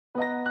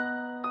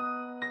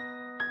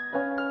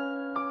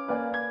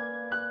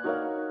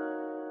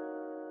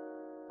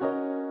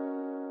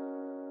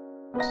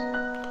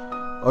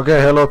Okay,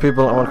 hello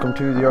people and welcome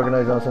to the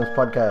Organised Nonsense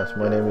podcast.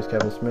 My name is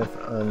Kevin Smith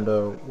and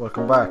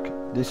welcome back.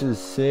 This is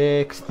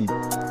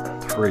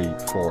 63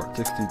 or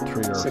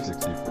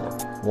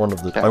 64. One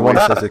of the I want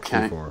to say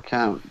 64.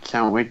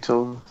 Can't wait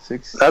till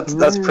 6.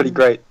 That's pretty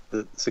great.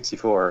 The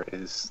 64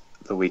 is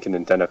the week in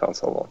Nintendo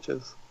console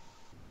launches.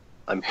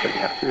 I'm pretty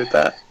happy with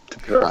that.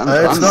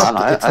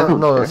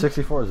 No,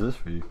 64 is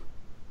this week.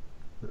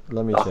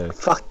 Let me say.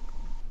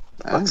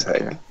 Fuck's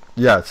sake.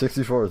 Yeah,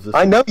 64 is this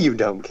I week. know you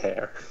don't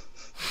care.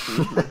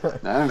 I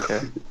don't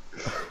care.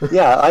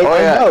 Yeah, I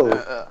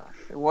know.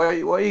 What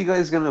are you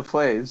guys gonna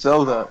play?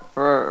 Zelda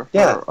for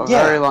a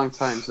very long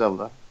time.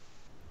 Zelda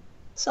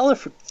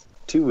for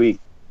 2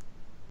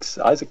 weeks.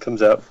 Isaac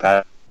comes out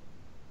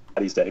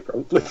Patty's Day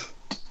probably.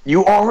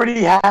 You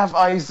already have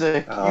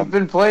Isaac. You've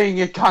been playing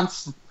it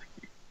constantly.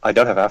 I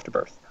don't have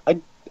Afterbirth.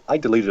 I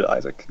deleted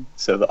Isaac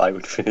so that I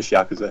would finish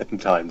Yakuza in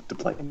time to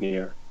play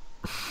Nier.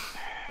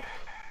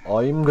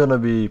 I'm gonna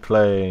be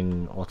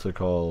playing what's it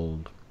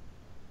called?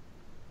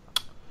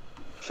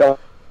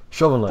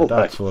 Shovel Knight.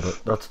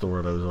 That's the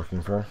word I was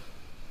looking for.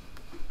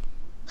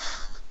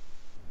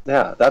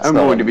 Yeah, that's. I'm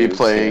going to be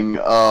playing.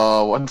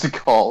 What's it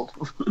called?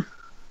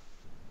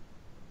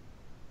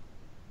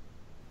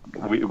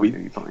 we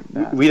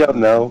don't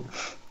know.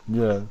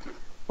 Yeah.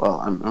 Well,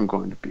 I'm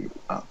going to be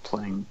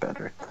playing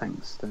better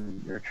things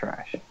than your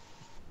trash.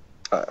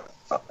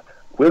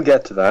 We'll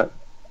get to that,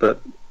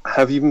 but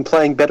have you been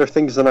playing better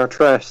things than our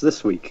trash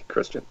this week,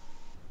 Christian?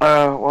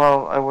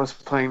 Well, I was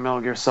playing Metal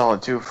Gear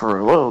Solid 2 for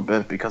a little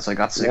bit because I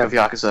got sick of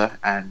Yakuza,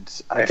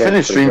 and I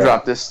finished Dream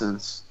Drop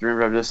Distance. Dream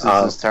Drop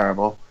Distance is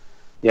terrible.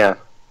 Yeah.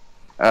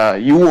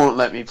 You won't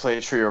let me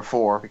play 3 or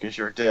 4 because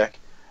you're a dick.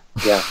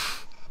 Yeah.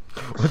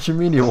 What you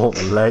mean you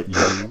won't let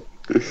you?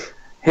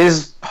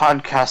 His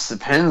podcast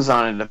depends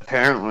on it,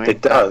 apparently. It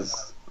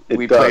does.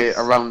 We play it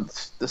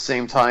around the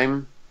same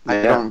time.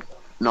 I don't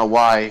know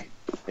why.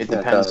 It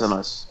depends on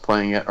us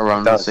playing it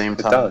around the same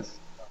time. It does.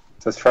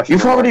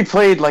 You've already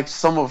played like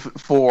some of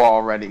 4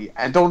 already,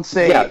 and don't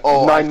say, 9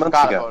 I months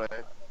forgot ago. about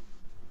it.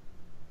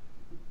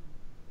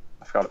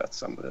 I forgot about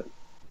some of it.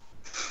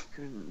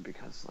 Couldn't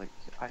because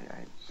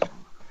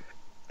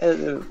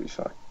It'll be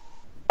fine.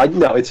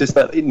 No, it's just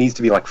that it needs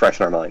to be like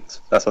fresh in our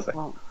minds. That's the thing.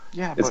 Well,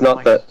 yeah, it's but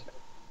not that.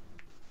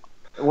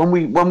 When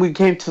we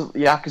came to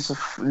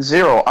Yakuza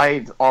 0,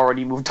 I'd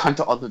already moved on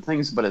to other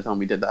things by the time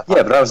we did that. Yeah,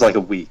 but that was like a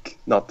week,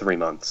 not 3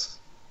 months.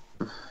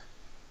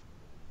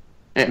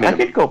 Yeah, I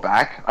could go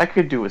back. I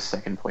could do a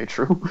second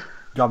playthrough.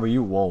 Yeah, but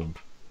you won't.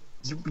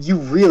 You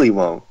really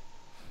won't.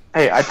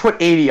 Hey, I put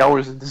 80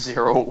 hours into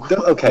 0.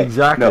 Okay.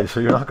 Exactly. No.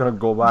 So you're not gonna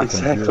go back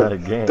and do that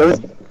again.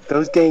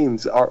 Those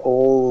games are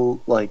all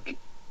like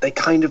they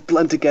kind of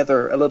blend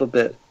together a little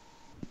bit.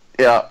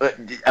 Yeah,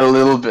 a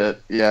little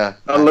bit. Yeah,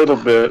 a little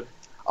bit.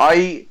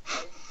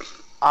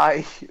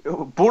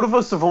 Both of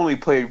us have only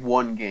played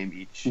 1 game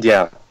each.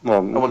 Yeah.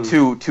 Well,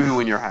 two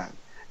in your hand.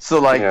 So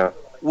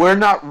we're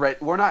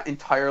not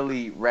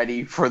entirely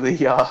ready for the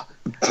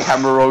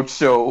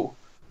Kamurocho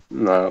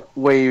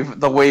wave.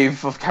 The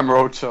wave of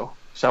Kamurocho,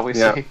 shall we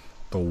say?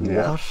 The what?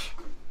 Yeah.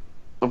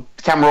 The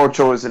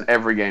Kamurocho is in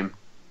every game.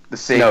 The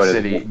same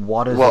city.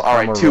 What is all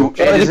right, 2. It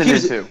isn't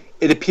in 2.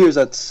 It appears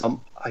at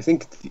some. I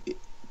think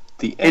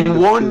the end in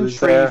of 1,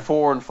 3, there.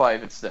 4, and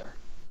 5. It's there.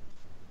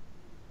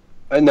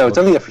 No, it's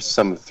only there for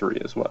some of 3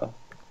 as well.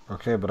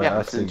 Okay, but I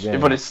asked again.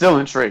 But it's still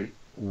in 3.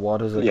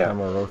 What is a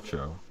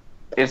Kamurocho?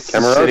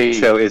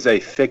 Kamurocho is a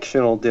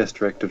fictional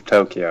district of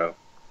Tokyo.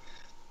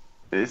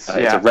 It's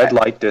a red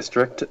light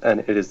district, and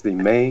it is the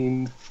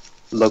main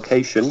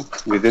location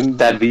within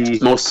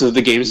most of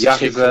the games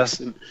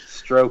Yakuza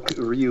stroke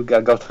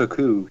Ryuga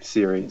Gotoku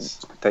series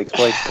takes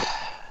place.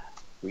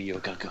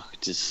 Ryuga Gotoku.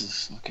 This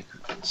is fucking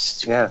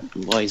stupid. Yeah.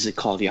 Why is it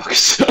called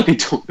Yakuza? I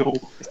don't know.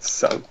 It's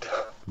so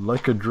dumb.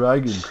 Like a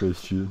dragon,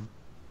 Christian.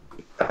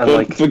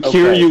 But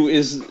Kiryu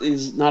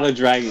is not a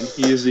dragon.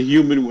 He is a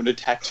human with a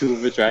tattoo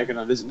of a dragon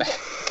on his back.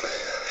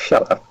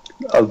 Shut up.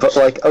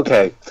 But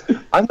okay,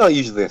 I'm not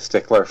usually a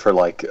stickler for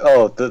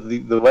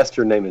the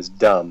Western name is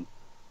dumb.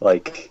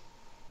 But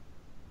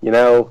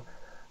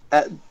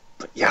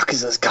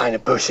Yakuza's kind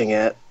of pushing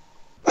it.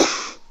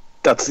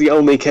 That's the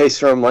only case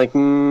where I'm like,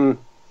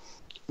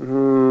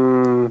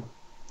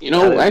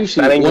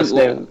 actually, that English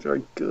name is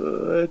very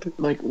good.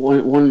 Like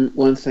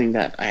one thing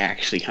that I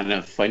actually kind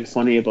of find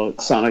funny about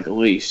Sonic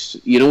Unleashed.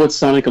 You know what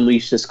Sonic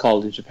Unleashed is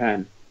called in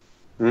Japan?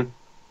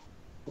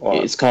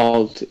 It's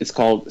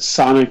called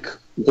Sonic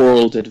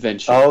World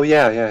Adventure. Oh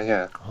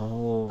yeah.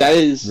 Oh. That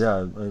is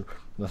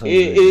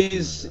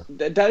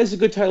that is a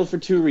good title for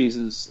 2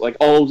 reasons. Like,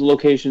 all the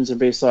locations are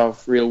based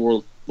off real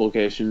world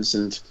locations,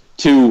 and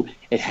 2,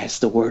 it has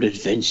the word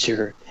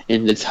adventure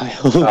in the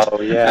title.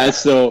 Oh yeah. And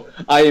so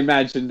I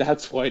imagine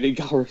that's why they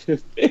got rid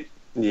of it.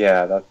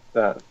 Yeah,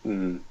 that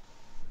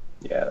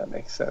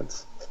makes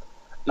sense.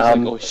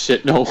 Oh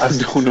shit! No.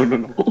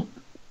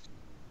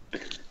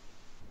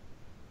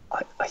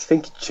 I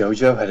think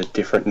JoJo had a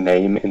different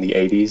name in the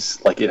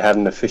 80s. Like, it had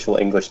an official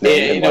English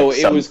name.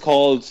 It was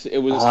called.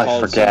 I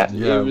forget.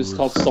 It was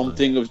called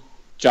something of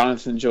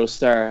Jonathan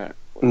Joestar.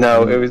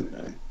 No, it was.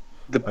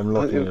 I'm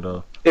looking it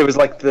up. It was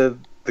like the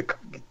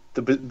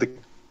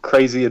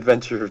Crazy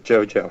Adventure of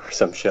JoJo or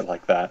some shit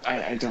like that.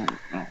 I don't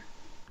know.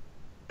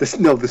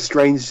 The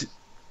strange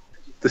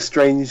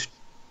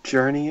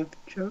journey of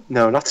JoJo?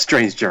 No, not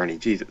Strange Journey.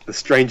 Jesus, the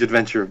Strange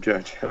Adventure of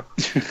JoJo.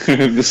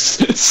 The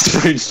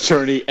Strange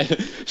Journey and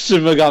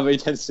Shin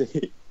Megami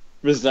Tensei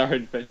Bizarre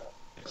Adventure.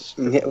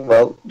 Yeah,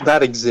 well,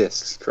 that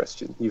exists,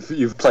 Christian.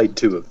 You've played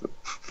 2 of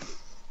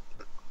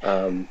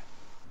them.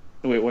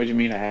 Wait, what do you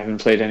mean I haven't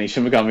played any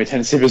Shin Megami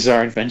Tensei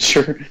Bizarre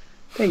Adventure?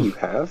 Yeah, you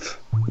have.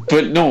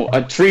 But no,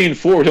 3 and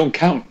 4 don't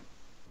count.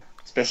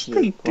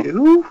 Especially they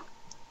do.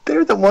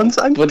 They're the ones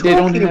I'm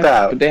talking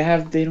about. But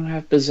they don't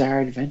have Bizarre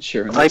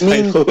Adventure. In the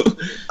title.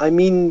 I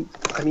mean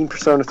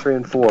Persona 3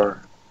 and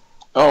 4.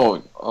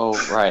 Oh,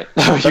 right.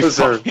 Those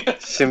are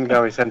Shin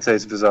Megami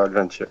Tensei's Bizarre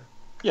Adventure.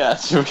 Yeah,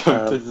 Shin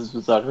Megami Tensei's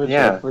Bizarre Adventure.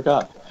 Yeah. I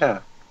forgot. Yeah.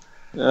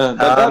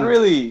 That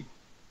really.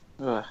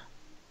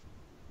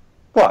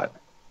 What?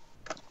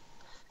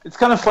 It's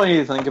kind of funny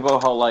to think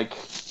about how like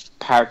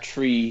part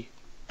 3.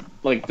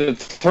 Like, the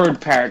third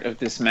part of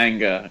this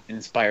manga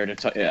inspired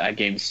a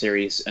game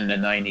series in the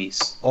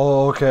 90s.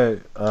 Oh, okay.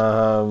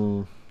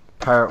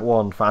 Part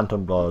 1,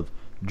 Phantom Blood.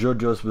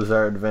 JoJo's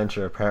Bizarre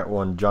Adventure, Part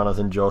 1,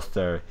 Jonathan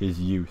Joestar, His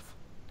Youth.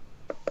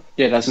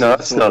 Yeah, that's not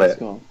it.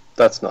 Called.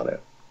 That's not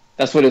it.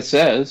 That's what it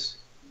says.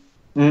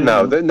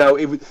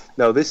 Mm-hmm.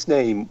 No, this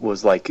name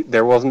was like,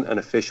 there wasn't an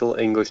official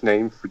English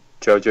name for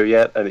JoJo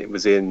yet, and it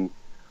was in,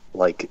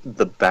 like,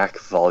 the back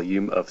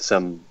volume of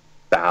some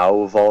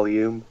Bow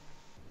volume.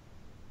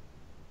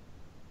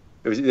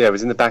 It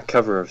was in the back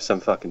cover of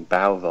some fucking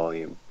Bow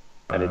volume,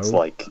 and it's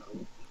like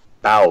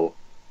Bow.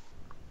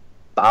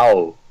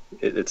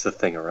 It's the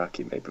thing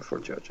Araki made before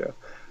JoJo.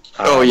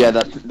 Oh yeah,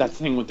 that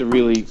thing with the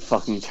really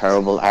fucking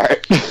terrible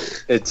art.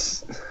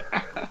 It's.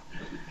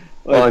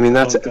 Well, I mean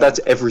that's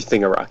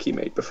everything Araki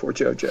made before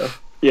JoJo.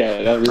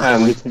 Yeah, that was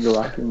everything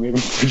Araki made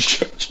before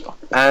JoJo.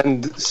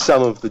 And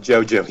some of the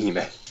JoJo he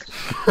made.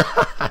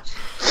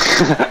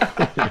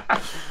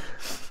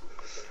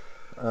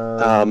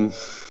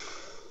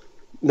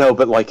 No,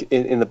 but like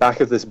in the back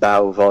of this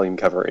Bow volume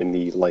cover in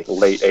the like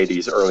late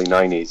 80s, early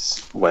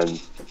 90s, when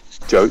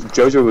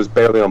JoJo was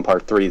barely on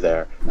part 3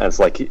 there, and it's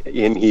like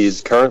he's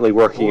currently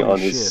working on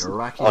his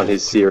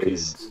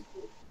series.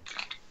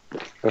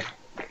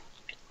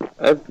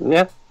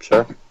 Yeah,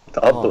 sure,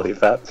 I'll believe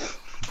that.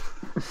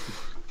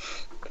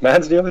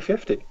 Man's nearly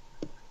 50.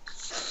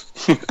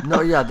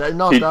 No, yeah,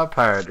 not that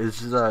part. It's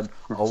just that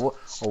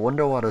I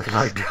wonder what it's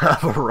like to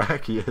have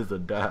Araki as a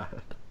dad.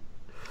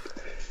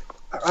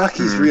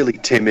 Araki's really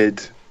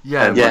timid.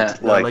 Yeah,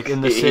 like in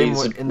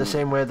the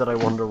same way that I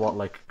wonder what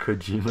like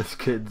Kojima's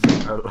kids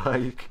are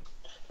like.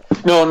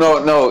 No,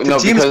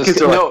 Kojima's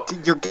kids are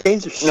like, your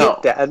games are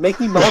shit, Dad. Make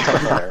me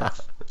multiplayer.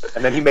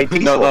 And then he made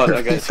peaceful. No,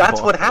 okay.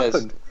 That's what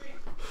happened.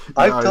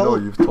 I've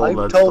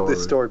told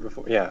this story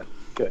before. Yeah,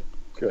 good.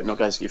 No,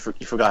 guys, you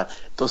forgot.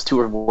 Those two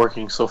are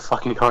working so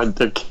fucking hard.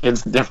 Their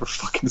kids never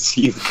fucking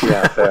see them.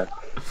 Yeah, fair.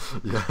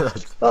 Yeah.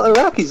 Well,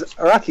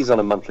 Araki's on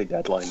a monthly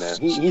deadline now.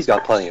 He's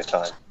got plenty of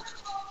time.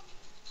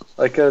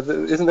 Like,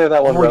 isn't there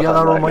that one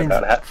Rohan line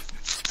about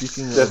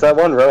there's that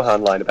one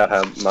Rohan line about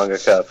how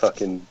mangaka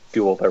fucking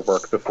do all their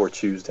work before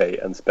Tuesday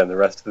and spend the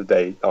rest of the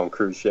day on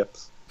cruise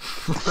ships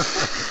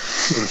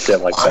and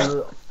shit like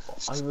that.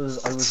 I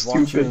was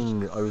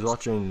watching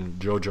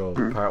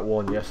JoJo Part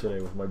 1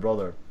 yesterday with my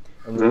brother,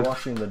 and we were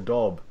watching the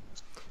dub.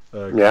 He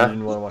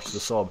didn't want to watch the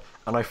sub,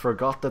 and I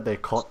forgot that they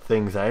cut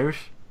things out.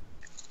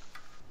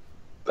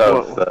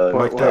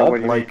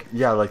 Like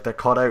they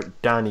cut out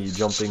Danny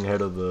jumping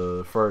out of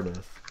the furnace.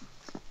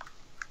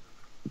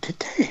 Did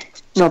they?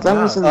 No, that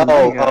was in the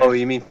manga. Oh,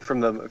 you mean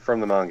from the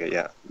manga?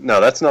 Yeah.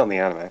 No, that's not in the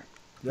anime.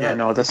 Yeah,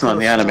 no, that's not in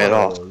the anime at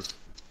all.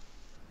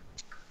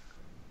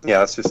 Yeah,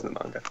 that's just in the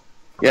manga.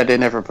 Yeah, they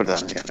never put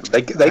that in the anime.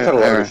 They cut a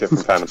lot of shit from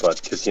Phantom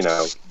Blood because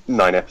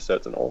 9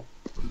 episodes and all.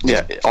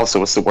 Yeah.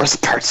 Also, it's the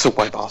worst part, so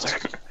why bother?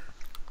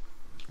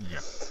 Yeah.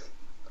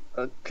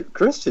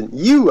 Christian,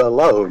 you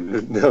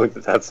alone know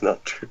that that's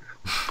not true.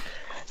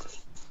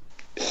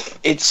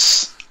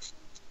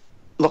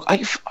 Look,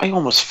 I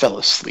almost fell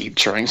asleep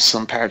during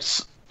some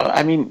parts.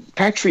 I mean,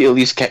 part 3 at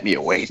least kept me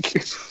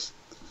awake.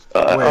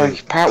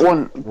 Part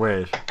 1.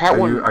 Wait. Part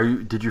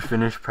 1. Did you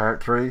finish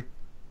part 3?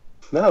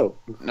 No.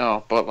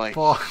 No, but like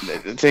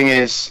the thing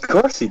is, of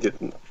course he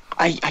didn't.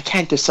 I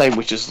can't decide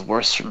which is the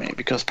worst for me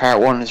because part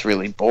 1 is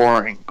really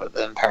boring, but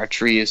then part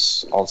 3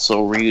 is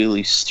also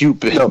really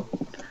stupid. No,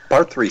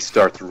 part 3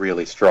 starts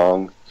really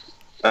strong,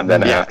 and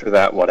then after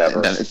that,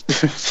 whatever. And then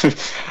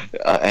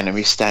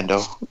enemy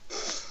stando.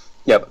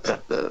 Yeah,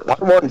 but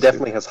part 1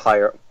 definitely has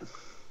higher.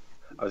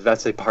 I was about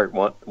to say part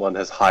 1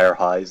 has higher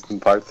highs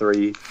than part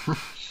 3,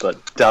 but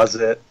does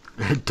it?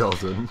 It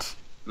doesn't.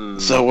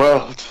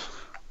 So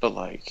but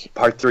like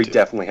part 3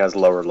 definitely has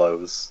lower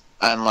lows.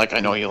 And like I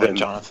know you like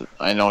Jonathan.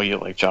 I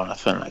like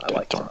Jonathan.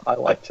 I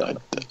like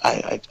Jonathan.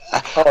 I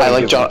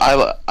like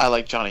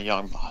Johnny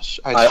Youngbosh.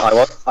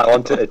 I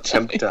want to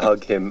attempt to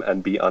hug him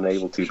and be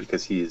unable to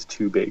because he is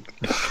too big.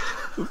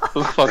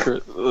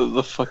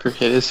 The fucker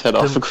hit his head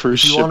off a cruise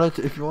ship.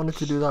 If you wanted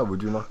to do that,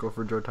 would you not go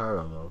for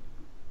Jotaro though?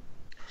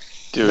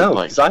 Dude, no,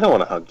 because I don't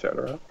want to hug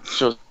Jotaro.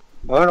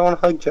 Why don't I want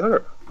to hug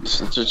Jotaro?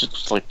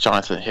 Just like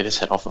Jonathan hit his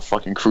head off a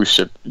fucking cruise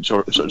ship.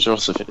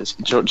 Joseph hit his...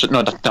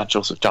 no, not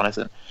Joseph,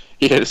 Jonathan.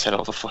 He hit his head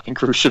off a fucking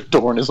cruise ship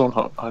door on his own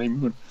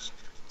honeymoon.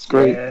 It's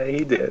great. Yeah,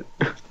 he did.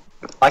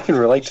 I can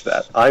relate to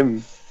that.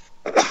 I'm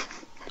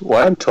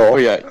tall. Oh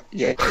yeah,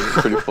 you're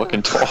pretty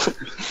fucking tall.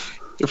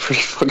 You're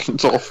pretty fucking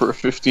tall for a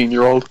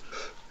 15-year-old.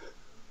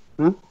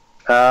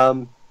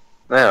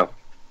 Now,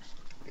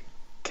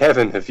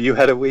 Kevin, have you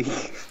had a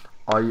week?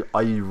 I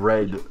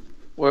read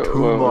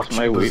too much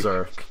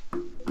Berserk.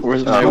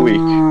 Where's my week?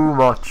 Too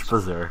much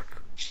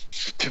Berserk.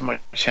 Too much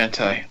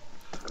hentai.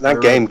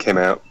 That game came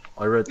out.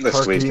 I read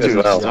this week as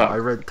well. Yeah, I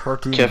read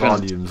 13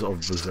 volumes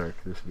of Berserk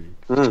this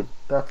week.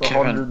 That's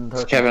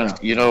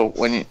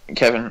 130.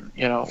 Kevin,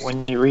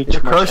 when you read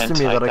too much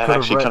hentai,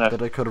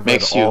 that I could have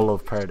read all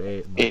of part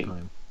 8 in that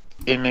time.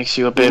 It makes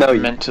you a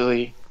bit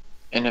mentally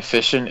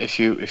inefficient if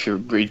you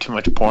read too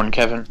much porn,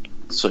 Kevin.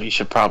 So you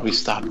should probably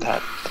stop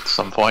that at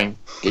some point.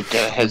 Get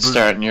a head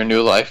start in your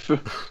new life.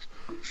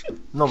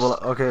 No,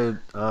 but okay.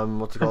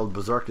 What's it called?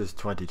 Berserk is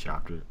 20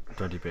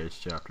 page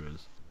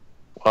chapters.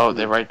 Wow,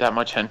 they write that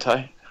much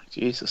hentai?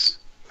 Jesus,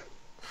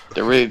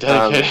 they're really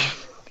dedicated.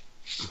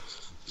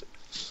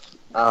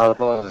 What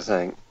was I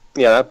saying?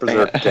 Yeah, that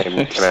Berserk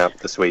game came out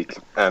this week,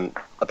 and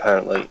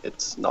apparently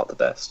it's not the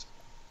best.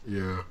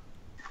 Yeah.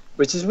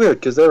 Which is weird,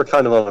 because they were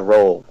kind of on a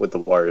roll with the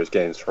Warriors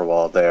games for a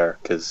while there,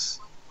 because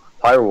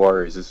Hyrule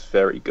Warriors is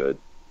very good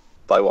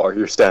by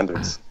Warrior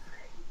standards.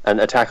 And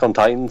Attack on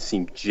Titan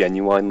seemed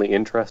genuinely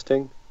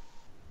interesting.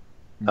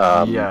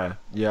 Yeah,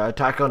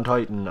 Attack on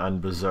Titan and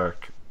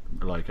Berserk.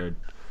 Like, if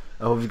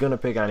I was going to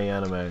pick any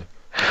anime,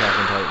 Attack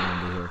on Titan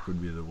and Berserk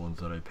would be the ones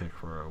that I pick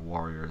for a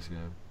Warriors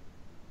game.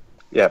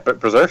 Yeah, but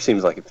Berserk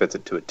seems like it fits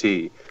it to a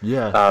T.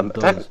 Yeah,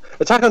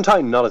 Attack on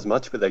Titan not as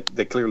much, but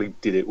they clearly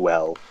did it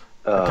well.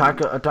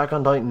 Attack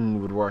on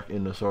Titan would work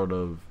in a sort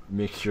of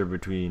mixture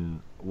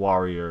between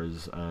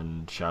Warriors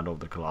and Shadow of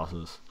the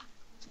Colossus.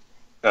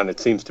 And it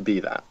seems to be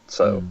that,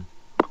 so...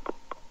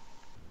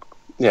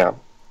 Yeah.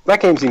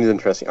 That game seems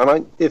interesting.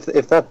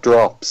 If that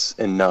drops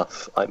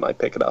enough, I might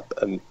pick it up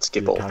and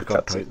skip all the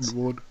cutscenes.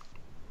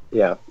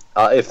 Yeah.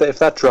 If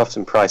that drops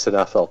in price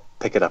enough, I'll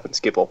pick it up and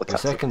skip all the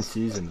cutscenes. The second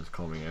season is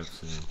coming out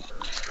soon.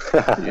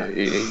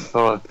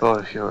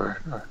 Both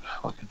you're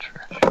fucking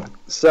trash.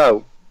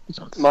 So,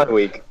 my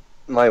week.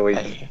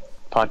 Hey,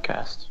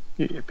 podcast.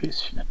 You're a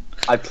piece of shit.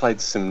 I played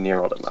some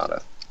Nier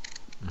Automata.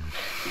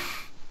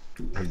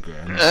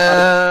 Again.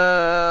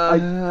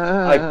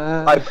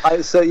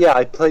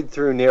 I played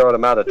through Nier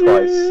Automata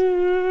twice.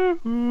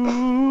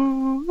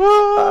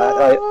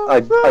 I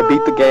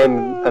beat the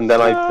game and then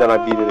I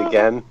beat it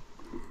again.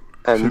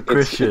 And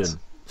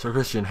So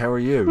Christian, how are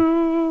you?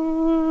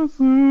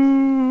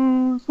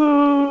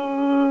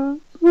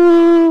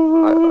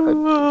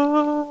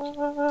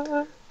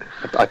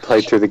 I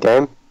played through the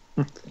game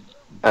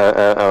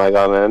and I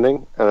got an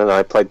ending, and then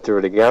I played through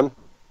it again.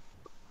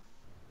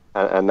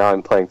 And now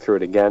I'm playing through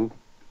it again.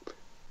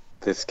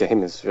 This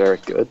game is very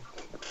good.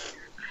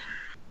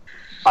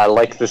 I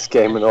like this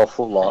game an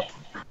awful lot.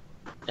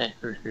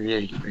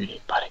 Really,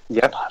 buddy.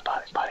 Yeah.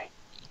 Buddy.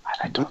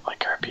 I don't like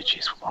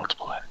RPGs with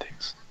multiple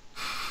endings.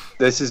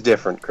 This is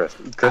different, Chris.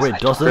 Wait,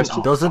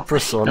 doesn't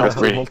Persona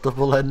have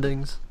multiple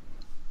endings?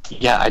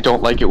 Yeah, I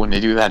don't like it when they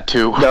do that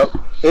too. No,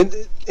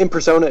 in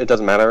Persona it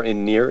doesn't matter.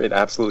 In Nier it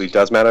absolutely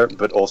does matter.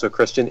 But also,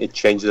 Christian, it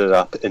changes it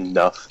up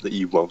enough that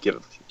you won't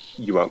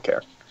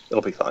care.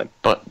 It'll be fine.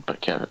 But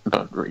Kevin,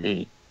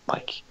 really,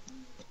 like,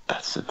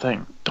 that's the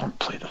thing. Don't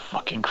play the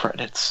fucking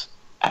credits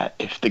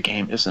if the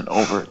game isn't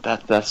over.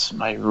 That's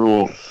my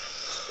rule.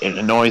 It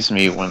annoys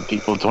me when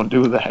people don't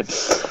do that.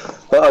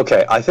 Well,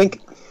 okay, I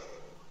think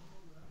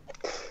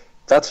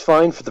that's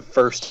fine for the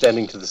first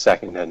ending to the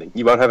second ending.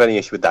 You won't have any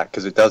issue with that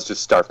because it does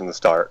just start from the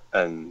start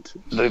and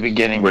the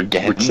beginning. We're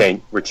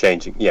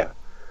changing. Yeah.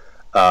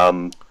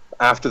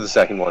 After the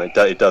second one,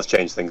 it does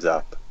change things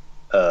up.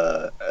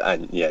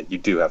 And yeah, you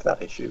do have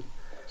that issue.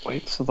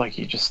 Wait, so like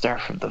you just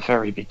start from the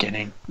very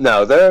beginning?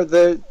 No,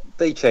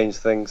 they change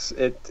things.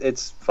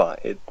 It's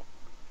fine.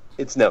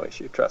 It's no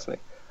issue. Trust me.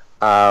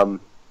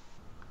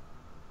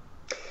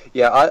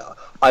 Yeah,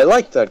 I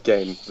liked that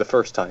game the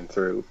first time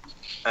through,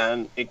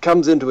 and it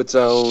comes into its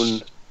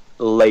own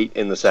late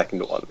in the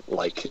second one,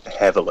 like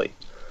heavily.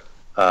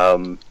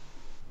 It's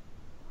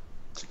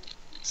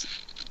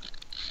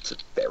a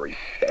very,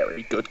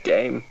 very good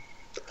game.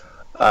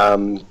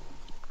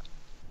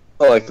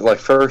 Like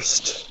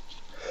first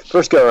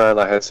go around,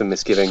 I had some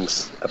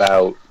misgivings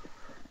about.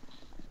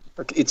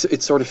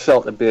 It sort of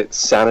felt a bit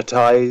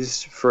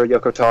sanitized for a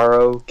Yoko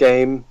Taro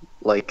game.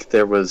 Like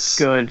there was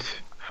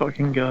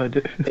fucking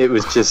good. It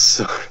was just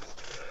sort of,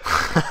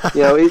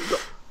 it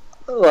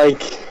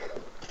like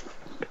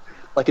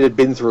it had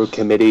been through a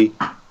committee,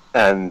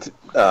 and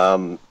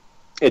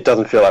it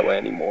doesn't feel that way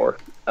anymore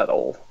at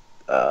all.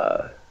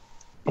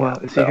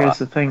 Here's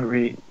the thing,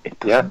 Reed.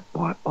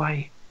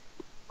 Why?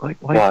 Like,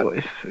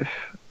 why?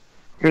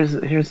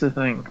 Here's the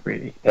thing,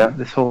 really. Yeah.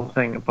 This whole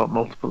thing about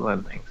multiple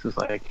endings is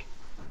like,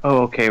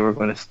 oh, okay, we're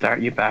going to start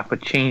you back,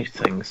 but change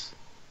things.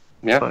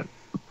 Yeah.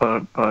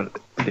 But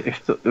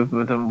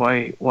then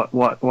why?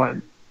 What?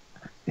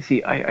 You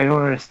see, I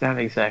don't understand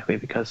exactly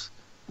because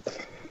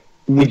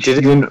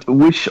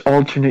which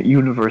alternate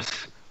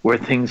universe where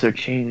things are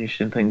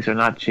changed and things are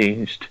not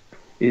changed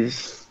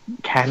is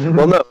canon?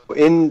 Well, no.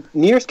 In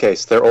Nier's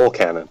case, they're all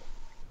canon.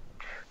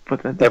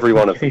 But that every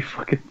one of them.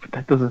 But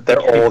that doesn't.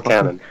 They're all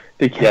canon.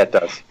 Yeah, it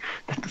does.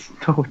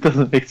 No, it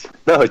doesn't make sense.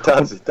 No, it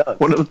does. It does.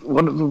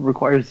 One of them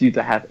requires you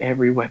to have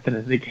every weapon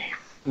in the game.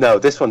 No,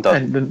 this one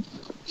doesn't. And then,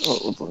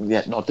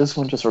 this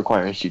one just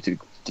requires you to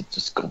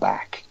just go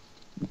back.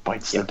 It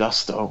bites the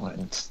dust, though,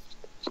 and.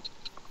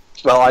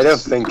 Well, I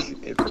don't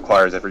think it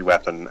requires every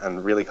weapon,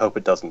 and really hope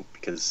it doesn't,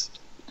 because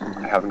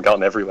I haven't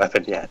gotten every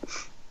weapon yet.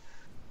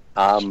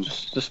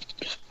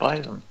 Just buy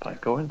them.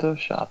 Go into a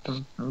shop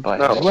and buy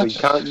them.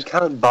 No, you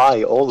can't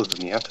buy all of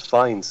them. You have to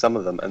find some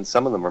of them, and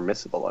some of them are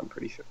missable, I'm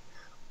pretty sure.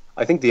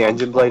 I think the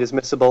engine blade is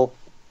missable,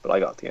 but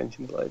I got the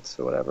engine blade,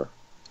 so whatever.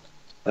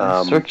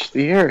 Search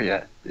the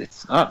area.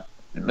 It's not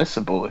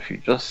missable if you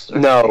just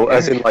search No,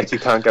 as in, like, you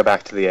can't go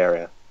back to the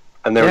area.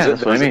 And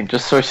that's what I mean.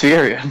 Just search the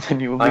area, and then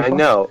you will be fine.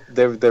 Know.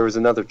 There was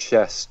another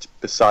chest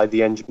beside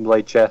the engine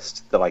blade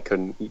chest that I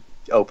couldn't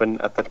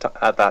open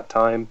at that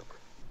time.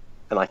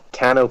 And I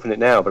can open it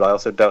now, but I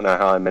also don't know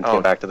how I'm meant to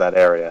get back to that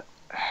area.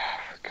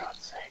 For God's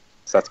sake!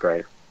 So that's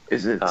great.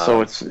 Is it?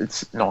 So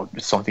it's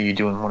something you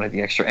do in one of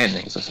the extra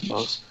endings, I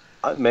suppose.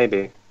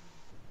 Maybe.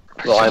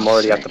 Well, I'm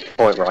already at the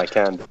point where I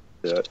can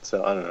do it,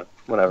 so I don't know.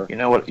 Whatever. You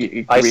know what?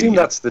 I assume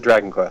that's the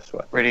Dragon Quest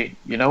one. Reidy,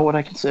 you know what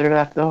I consider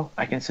that though?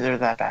 I consider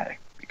that bad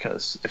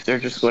because if they're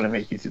just going to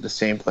make you through the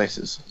same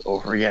places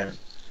over again.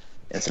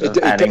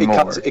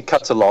 It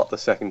cuts a lot the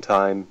second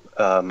time.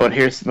 But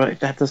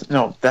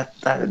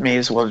that may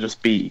as well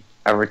just be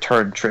a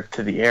return trip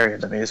to the area.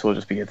 That may as well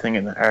just be a thing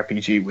in the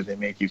RPG where they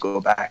make you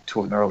go back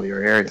to an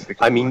earlier area.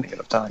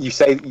 Because time.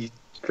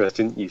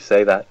 Christian, you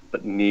say that,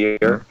 but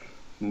Nier,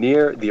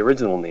 the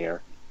original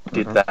Nier,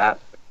 did that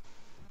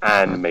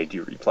and made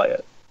you replay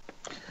it.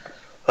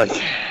 Like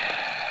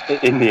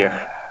in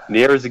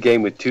Nier is a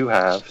game with two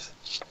halves.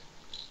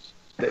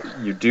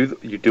 You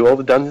do all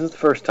the dungeons the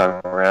first time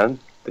around.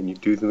 Then you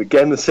do them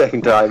again the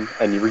second time,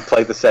 and you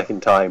replay the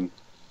second time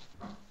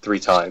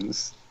 3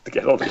 times to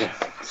get all the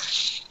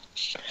endings.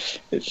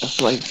 It's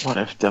like, what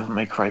if Devil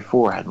May Cry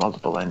 4 had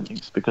multiple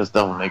endings? Because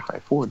Devil May Cry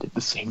 4 did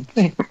the same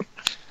thing.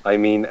 I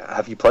mean,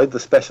 have you played the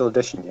special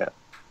edition yet?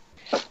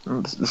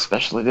 The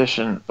special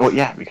edition? Well,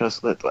 yeah,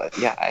 because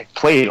I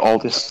played all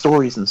the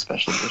stories in the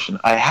special edition.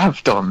 I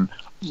have done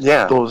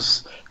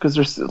those, because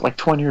there's like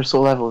 20 or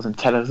so levels, and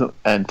 10 of them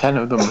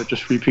are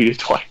just repeated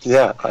twice.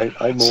 Yeah,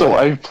 I'm so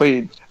I've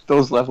played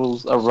those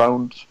levels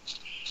around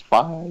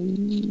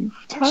 5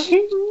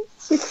 times?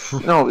 6?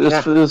 No,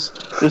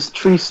 there's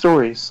 3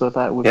 stories, so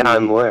that would be...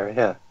 I'm aware,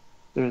 yeah.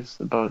 There's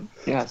about,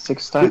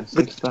 6 times.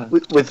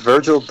 With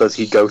Virgil, does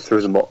he go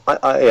through them all?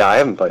 I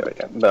haven't played it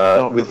again.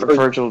 With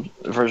Virgil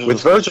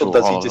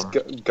does he just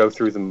go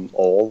through them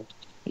all?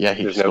 Yeah,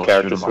 he there's just no goes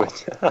character through them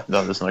switch. all.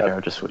 No, there's no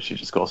character switch, he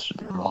just goes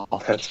through them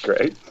all. That's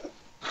great.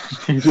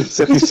 So he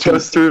just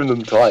goes through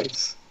them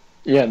twice.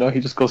 Yeah, no,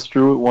 he just goes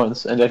through it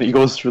once, and then he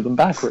goes through them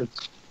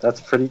backwards. That's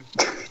pretty...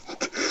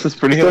 That's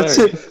pretty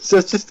hilarious. So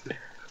it's just...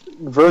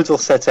 Virgil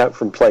sets out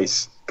from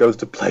place, goes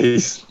to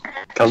place,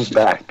 comes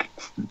back.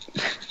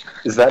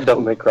 Is that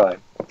Devil May Cry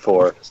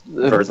for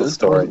Virgil's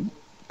story?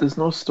 There's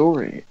no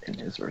story in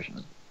his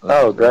version.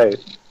 Oh,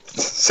 great.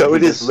 So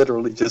it is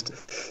literally just...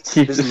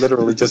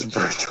 literally just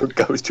Virgil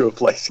goes to a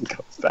place and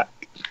comes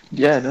back.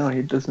 Yeah, no,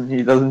 he doesn't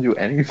do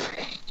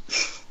anything.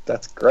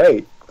 That's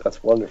great.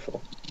 That's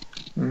wonderful.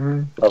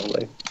 Mm-hmm.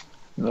 Lovely.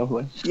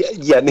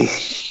 Yeah,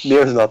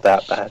 Nier's not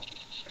that bad.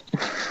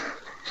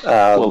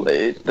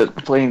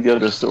 Playing the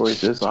other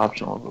stories is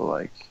optional, but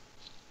like,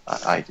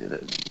 I did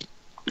it.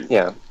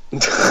 Yeah.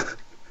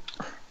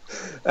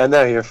 And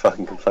now you're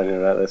fucking complaining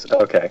about this.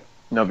 Okay.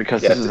 No,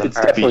 because this is an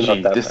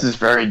RPG. This is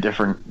very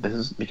different. This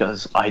is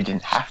because I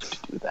didn't have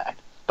to do that,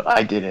 but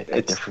I did it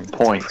at different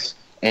points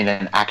in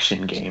an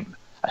action game,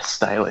 a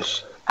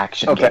stylish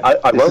action game.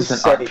 This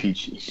is an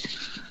RPG.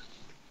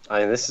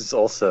 This is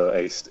also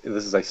a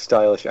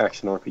stylish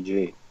action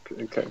RPG.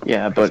 Okay.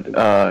 Yeah, but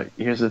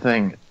here's the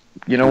thing.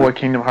 You know what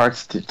Kingdom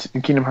Hearts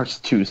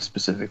 2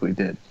 specifically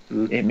did?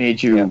 It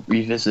made you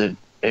revisit.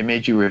 It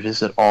made you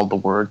revisit all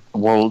the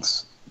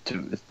worlds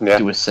to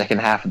do a second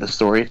half of the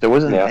story. There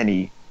wasn't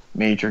any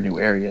major new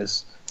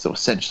areas, so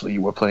essentially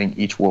you were playing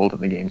each world in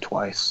the game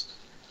twice.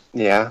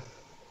 Yeah.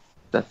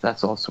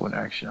 That's also an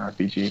action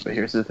RPG. But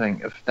here's the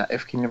thing: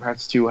 if Kingdom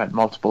Hearts 2 had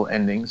multiple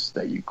endings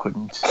that you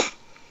couldn't,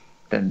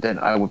 then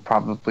I would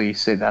probably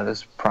say that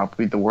is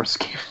probably the worst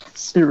game in the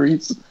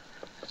series.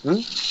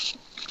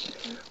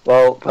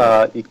 Well,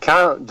 you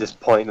can't just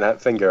point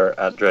that finger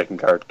at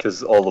Drakengard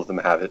because all of them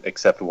have it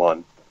except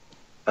one,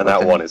 and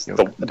that one is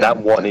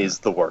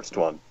the worst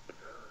one.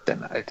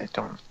 Then I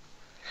don't.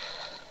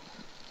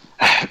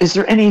 Is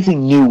there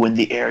anything new in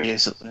the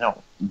areas?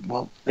 No.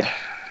 Well,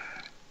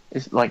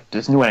 It's like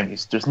there's new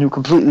enemies. There's new,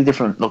 completely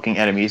different looking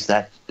enemies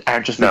that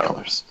aren't just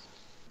recolors.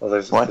 Well,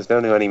 there's no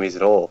new enemies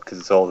at all because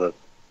it's all the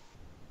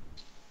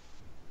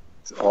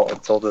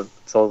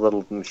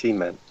little machine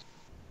men.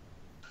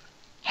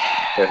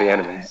 They're the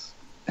enemies.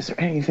 Is there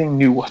anything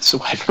new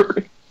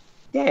whatsoever?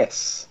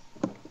 Yes.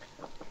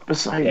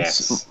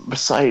 Besides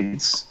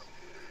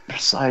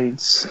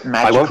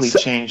magically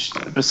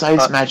changed.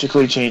 Besides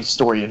magically changed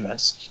story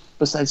events.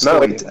 Besides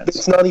story events.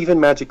 It's not even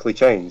magically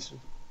changed.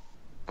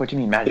 What do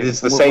you mean magically? It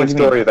is the same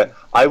story event.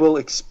 I will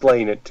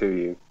explain it to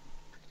you,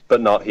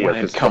 but not here.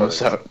 When it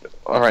comes out.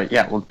 Alright,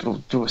 yeah, we'll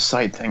do a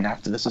side thing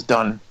after this is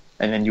done,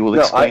 and then you will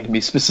explain to me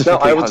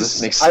specifically how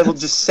this makes sense. I will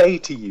just say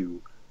to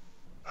you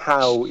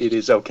how it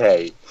is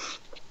okay.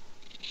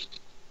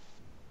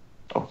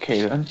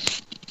 Okay then.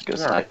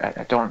 Because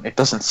I don't, it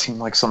doesn't seem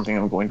like something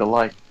I'm going to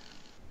like.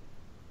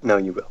 No,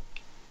 you will.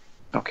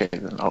 Okay,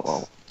 then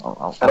I'll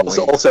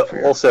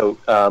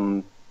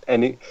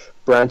and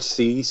Branch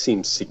C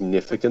seems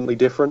significantly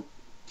different.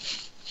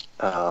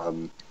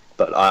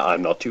 But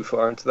I'm not too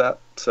far into that.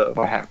 So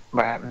what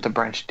happened to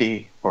Branch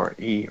D or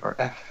E or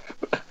F?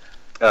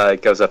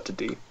 It goes up to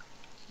D.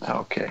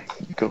 Okay,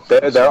 cool.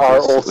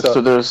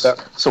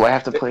 So I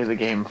have to play the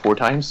game 4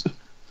 times.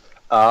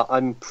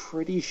 I'm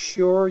pretty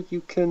sure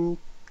you can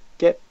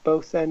get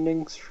both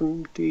endings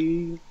from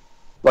D,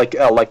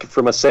 like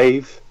from a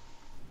save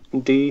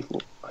in D.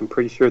 I'm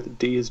pretty sure that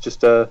D is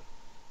just a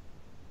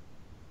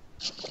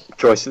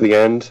choice at the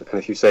end, and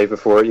if you save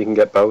before it, you can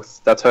get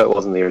both. That's how it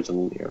was in the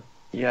original Nier.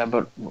 Yeah,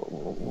 but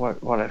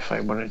what if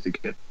I wanted to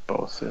get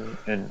both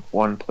in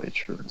one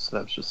playthrough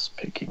instead of just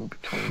picking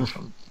between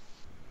them?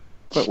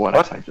 But what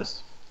if I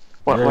just...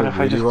 What if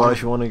I just... Why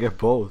you want to get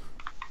both?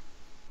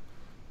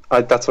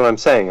 That's what I'm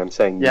saying. I'm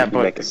saying you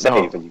make a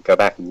save and you go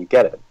back and you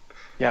get it.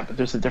 Yeah, but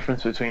there's a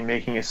difference between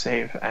making a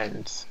save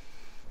and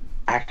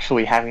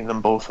actually having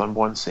them both on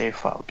one save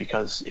file,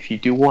 because if you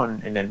do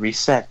one and then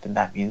reset, then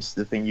that means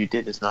the thing you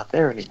did is not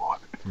there anymore.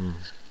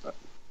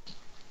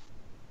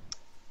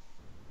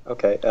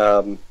 Okay,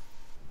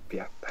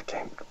 yeah, that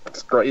game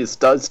is great. It's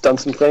done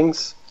some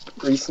things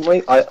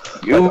recently.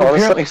 You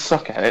apparently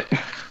suck at it.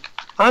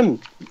 I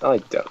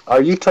don't.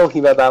 Are you talking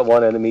about that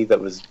one enemy that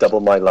was double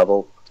my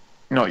level?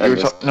 No,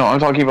 I'm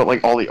talking about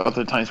like all the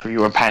other times where you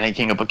were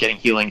panicking about getting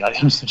healing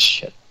items and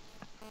shit.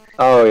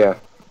 Oh yeah.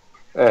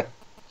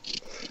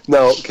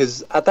 No,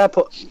 because at that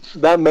point,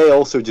 that may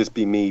also just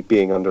be me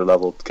being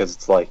underleveled, because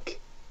it's like,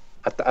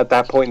 at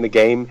that point in the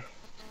game,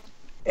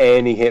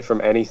 any hit from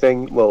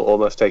anything will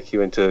almost take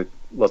you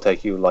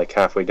like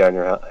halfway down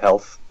your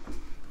health.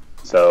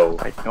 So.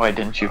 Why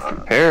didn't you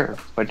prepare?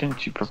 Why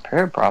didn't you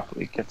prepare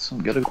properly? Get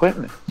some good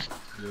equipment.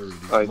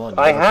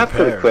 I have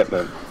good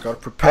equipment. Gotta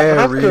prepare.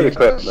 I have good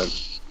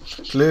equipment.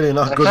 Clearly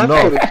not good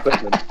enough. Good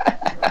equipment.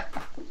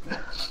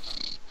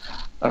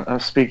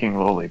 I'm speaking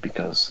lowly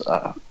because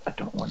I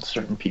don't want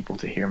certain people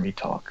to hear me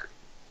talk.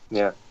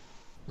 Yeah.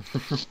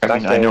 I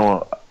mean, I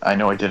know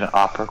I did an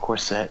opera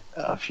corset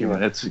a few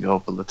minutes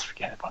ago, but let's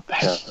forget about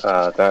that.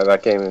 Yeah,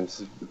 that game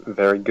is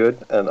very good,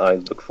 and I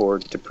look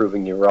forward to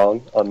proving you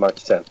wrong on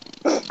March 10th.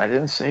 I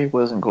didn't say it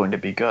wasn't going to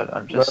be good.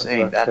 I'm just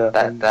saying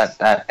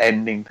that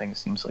ending thing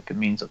seems like a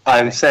means of.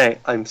 I'm saying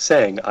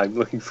I'm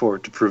looking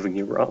forward to proving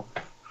you wrong.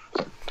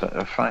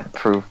 Fine,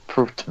 prove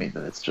to me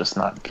that it's just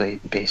not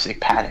basic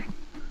padding.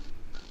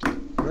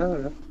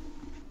 No.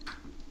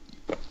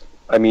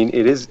 I mean,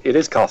 it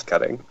is cost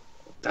cutting.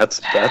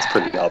 That's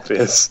pretty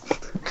obvious.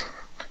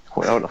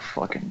 Without a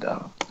fucking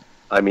doubt.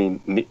 I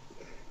mean,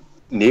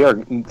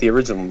 the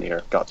original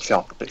Nier got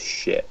chopped to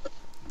shit.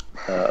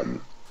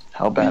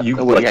 How bad? You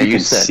can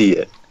see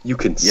it. You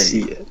can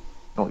see it.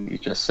 Well, you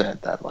just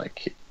said that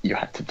like you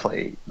had to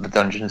play the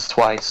dungeons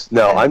twice.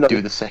 No, I'm not.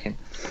 Do the second.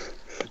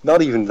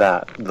 Not even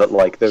that. But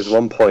like, there's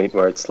one point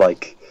where it's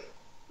like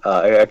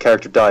a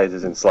character dies,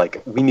 and it's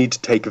like, we need to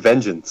take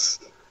vengeance,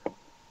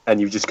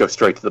 and you just go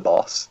straight to the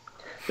boss.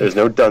 There's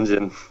no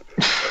dungeon.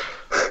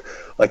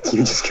 Like, you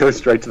just go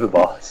straight to the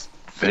boss.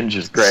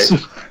 Vengeance. Great.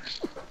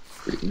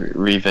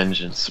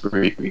 Revengeance.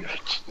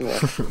 Yeah.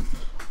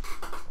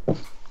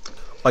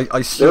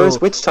 I still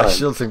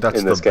think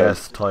that's the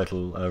best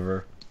title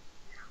ever.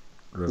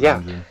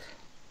 Revengeance.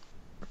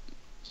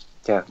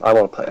 Yeah, I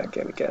want to play that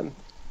game again.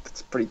 It's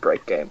a pretty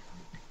great game.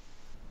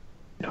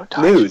 No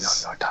touch.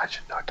 News. No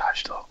touch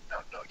though.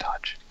 No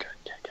touch. Good.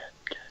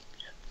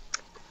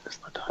 There's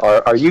no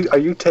touch. Are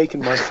you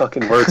taking my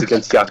fucking words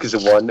against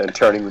Yakuza 1 and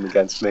turning them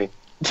against me?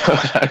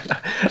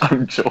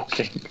 I'm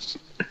joking.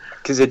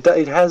 Because it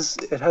has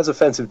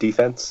offensive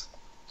defense.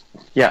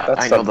 Yeah,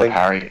 I know the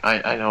parry.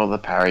 I know the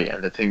parry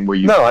and the thing where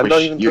you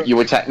you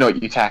attack. No,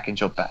 you attack and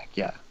jump back.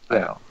 Yeah, I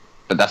know.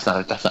 But that's not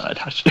a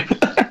touch.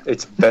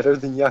 It's better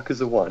than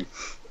Yakuza 1.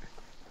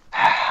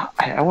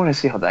 I want to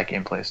see how that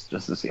game plays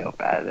just to see how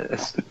bad it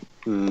is.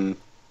 I'm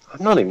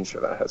not even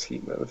sure that has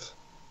heat moves.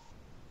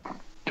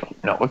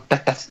 No,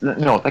 that's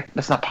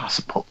not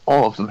possible.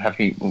 All of them have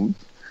heat moves.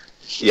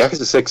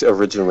 Yakuza 6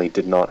 originally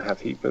did not have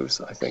heat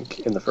moves, I think,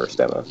 in the first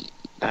demo.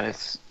 That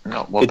is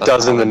no. Well, it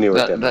does in the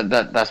newer demo.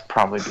 That's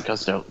probably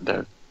because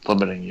they're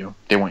limiting you.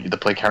 They want you to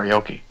play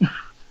karaoke.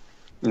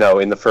 No,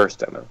 in the first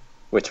demo,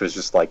 which was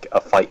just like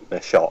a fight in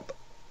a shop.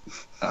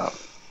 Oh.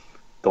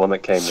 The one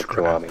that came with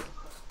Kiwami.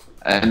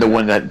 And the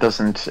one that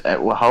doesn't...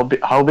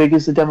 how big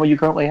is the demo you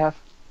currently have?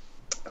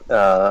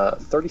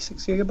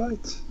 36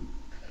 gigabytes.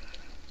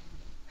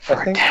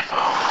 For a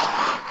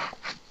demo.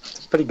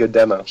 It's a pretty good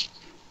demo.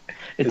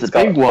 It's a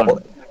big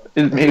one.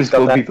 It may as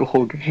well be the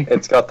whole game.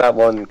 It's got that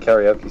one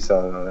karaoke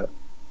song on it.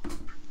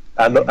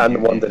 And the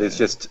one that is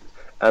just...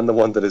 And the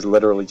one that is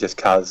literally just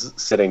Kaz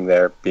sitting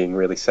there being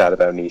really sad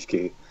about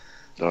Nishiki.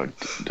 Oh,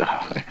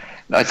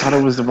 I thought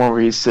it was the one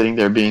where he's sitting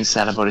there being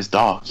sad about his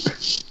dog.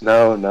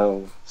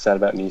 No, sad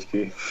about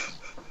Nishiki.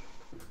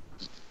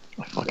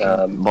 I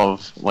fucking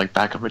love, like,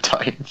 back on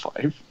Titan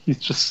 5. He's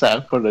just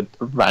sad about a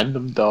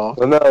random dog.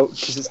 Well, no,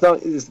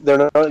 because they're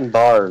not in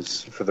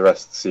bars for the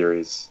rest of the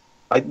series.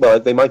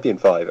 Well, they might be in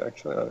 5,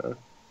 actually, I don't know.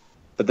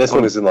 But this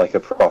one is in, like, a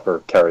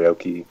proper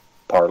karaoke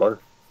parlor.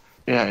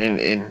 Yeah,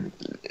 in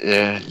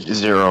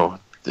 0,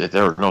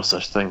 there are no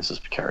such things as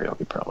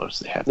karaoke parlors.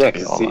 They have to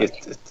be all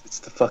it's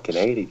the fucking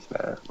 80s,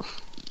 man.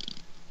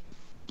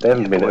 They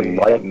haven't been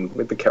enlightened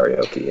with the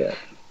karaoke yet.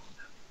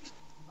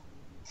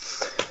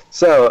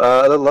 So,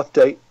 a little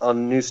update on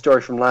a news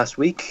story from last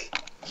week.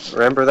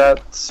 Remember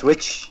that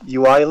Switch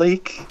UI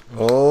leak?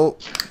 Oh,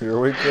 here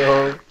we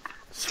go.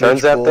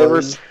 Turns out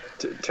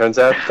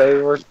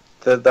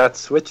that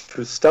Switch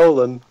was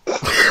stolen.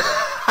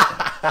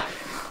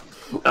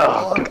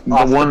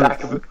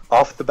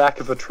 Off the back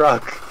of a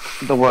truck.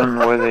 The one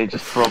where they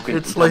just broke it.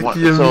 It's like the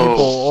amiibo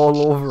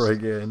all over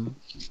again.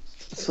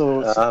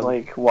 So it's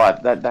like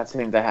what that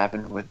thing that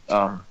happened with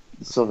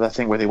so that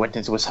thing where they went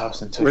into his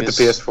house and took with the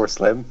PS4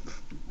 Slim.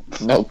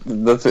 No,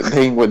 the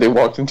thing where they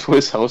walked into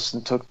his house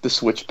and took the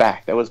Switch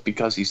back. That was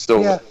because he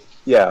stole it.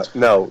 Yeah,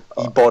 no,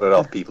 he bought it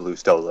off people who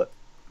stole it.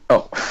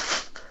 Oh.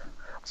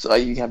 So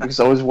because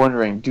I was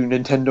wondering, do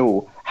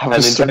Nintendo have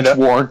a search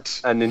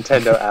warrant? And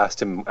Nintendo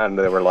asked him, and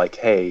they were like,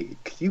 "Hey,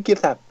 could you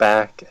give that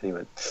back?" And he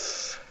went,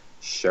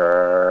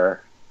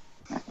 "Sure."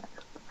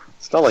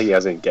 It's not like he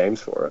has any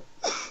games for it.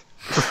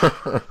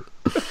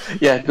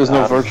 Yeah, there's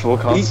no virtual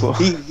console.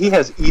 He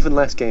has even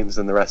less games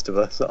than the rest of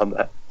us on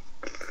that.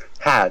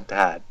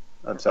 Had.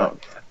 I'm sorry.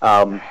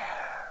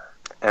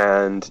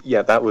 And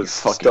yeah, that was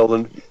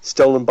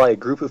stolen by a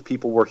group of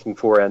people working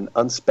for an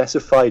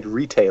unspecified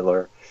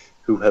retailer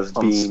who have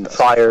been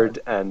fired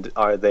and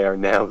they are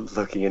now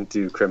looking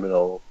into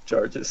criminal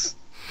charges.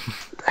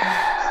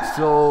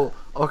 So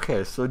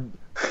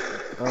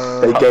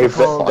they gave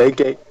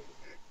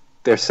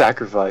their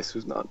sacrifice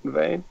was not in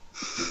vain.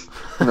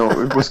 No,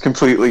 it was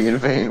completely in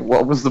vain.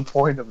 What was the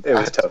point of that? It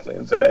was totally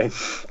in vain.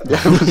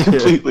 Yeah, it was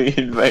completely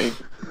in vain.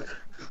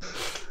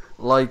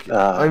 Like,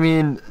 I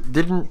mean,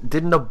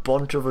 didn't a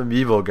bunch of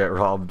amiibo get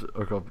robbed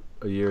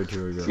a year or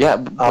two ago? Yeah,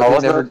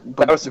 but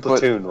that was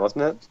Splatoon,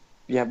 wasn't it?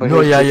 Yeah, but it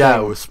was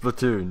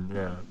Splatoon.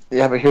 Yeah.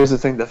 Yeah, but here's the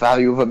thing: the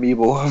value of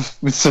amiibo have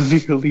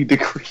severely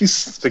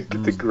decreased.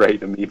 The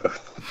great amiibo,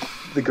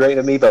 the great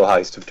amiibo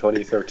heist of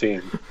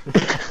 2013.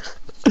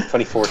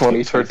 2014.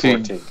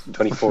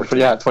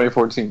 Yeah,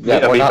 2014. Yeah,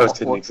 amiibos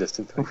didn't exist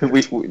in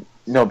 2013.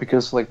 No,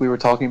 because like we were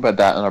talking about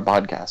that on our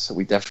podcast, so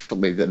we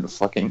definitely didn't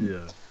fucking.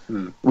 Yeah.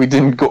 We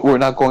didn't go. We're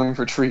not going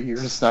for 3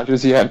 years, not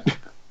just yet.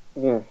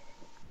 Yeah.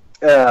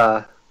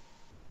 God,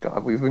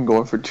 we've been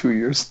going for 2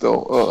 years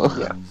still.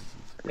 Yeah.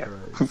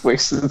 We've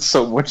wasted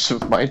so much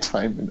of my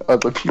time and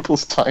other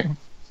people's time.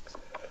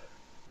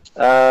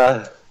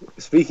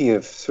 Speaking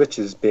of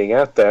Switches being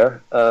out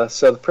there,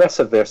 so the press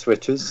have their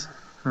Switches,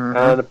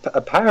 and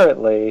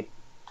apparently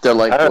they're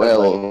like,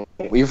 well,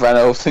 we've run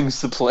out of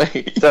things to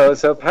play.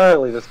 So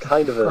apparently there's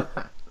kind of a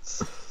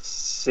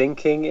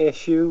syncing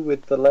issue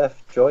with the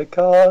left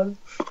Joy-Con.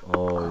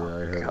 Oh yeah, I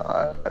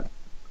heard that.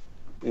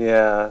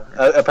 Yeah,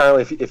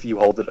 apparently if you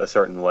hold it a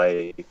certain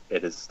way,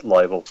 it is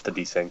liable to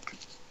desync.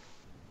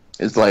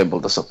 It's liable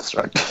to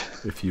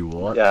self-destruct. If you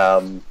want.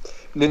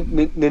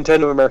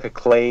 Nintendo America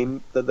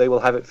claim that they will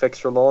have it fixed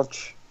for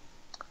launch.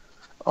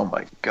 Oh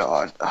my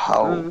god!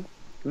 How,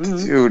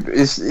 dude?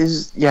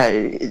 Is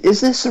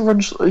this a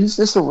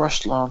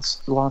rushed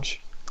launch?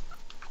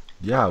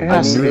 Yeah,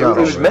 it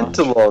was meant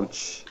to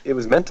launch. It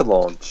was meant to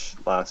launch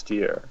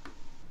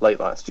late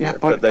last year,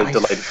 but they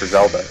delayed it for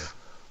Zelda.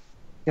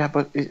 Yeah,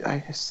 but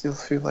I still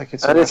feel like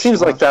it's. And it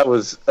seems like that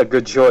was a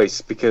good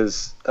choice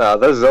because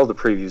those Zelda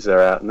previews are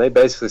out, and they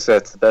basically say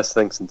it's the best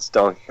thing since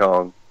Donkey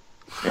Kong.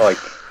 Like,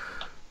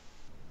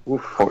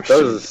 those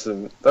are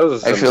some.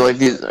 I feel like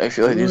these are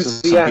some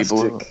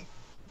people.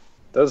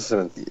 Those are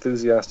some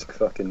enthusiastic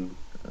fucking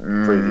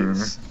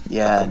previews.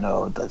 Yeah,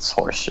 no, that's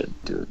horseshit,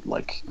 dude.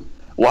 Like,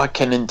 what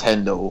can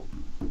Nintendo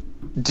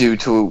do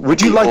to?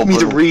 Would you like me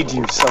to read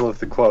you some of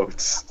the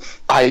quotes?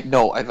 I'd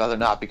rather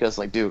not because,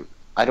 like, dude.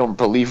 I don't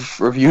believe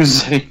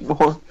reviews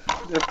anymore.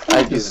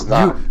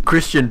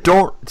 Christian,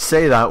 don't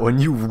say that when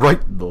you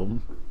write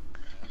them.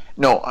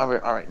 No,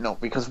 alright, no,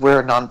 because we're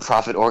a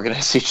non-profit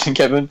organization,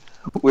 Kevin.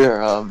 We're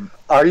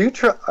Are you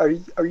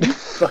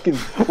fucking?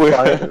 We're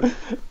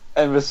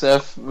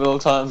MSF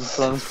Militant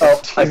Sons.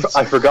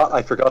 I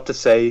forgot to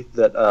say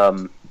that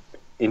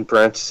in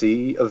branch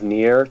C of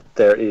Nier,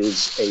 there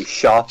is a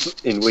shop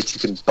in which you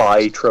can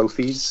buy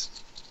trophies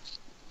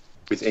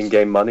with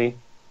in-game money.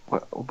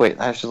 Wait,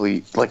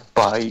 actually, like,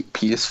 buy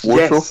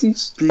PS4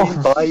 trophies?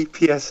 Buy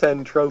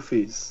PSN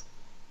trophies.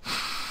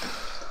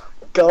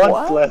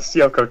 God bless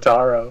Yoko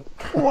Taro.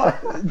 What?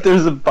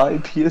 There's a buy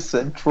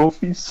PSN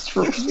trophies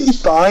trophy?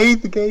 Buy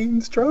the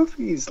game's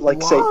trophies.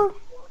 Like, say,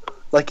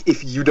 like,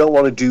 if you don't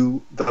want to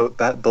do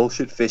that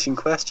bullshit fishing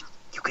quest,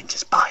 you can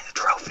just buy the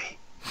trophy.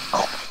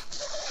 Oh.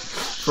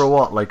 For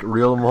what? Like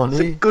real money?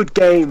 It's a good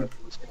game.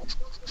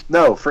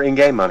 No, for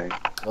in-game money.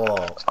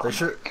 Oh, they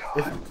should.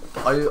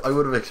 I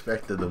would have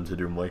expected them to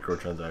do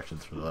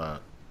microtransactions for that.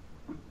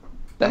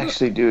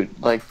 Actually, dude,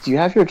 like, do you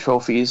have your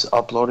trophies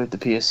uploaded to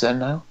PSN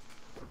now?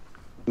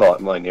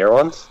 What, my Nier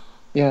ones?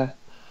 Yeah.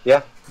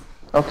 Yeah.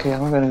 Okay,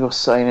 I'm gonna go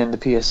sign into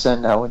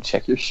PSN now and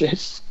check your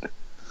shit.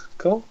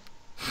 Cool.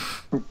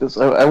 Because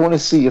I want to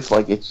see if,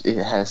 like, it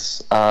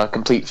has a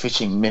complete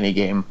fishing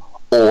minigame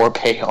or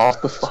pay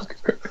off the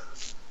fucker.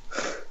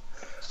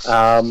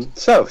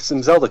 So,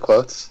 some Zelda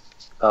quotes.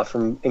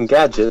 From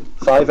Engadget,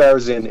 5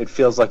 hours in, it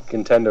feels like a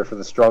contender for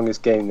the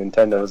strongest game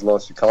Nintendo has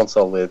launched a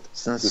console with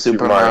since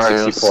Super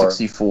Mario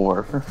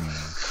 64.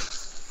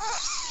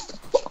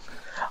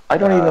 I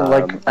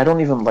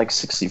don't even like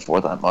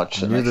 64 that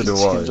much. Neither do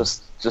I.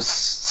 Just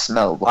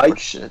smell the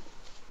shit.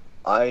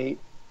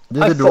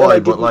 Neither do I,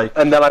 but like,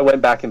 and then I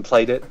went back and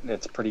played it, and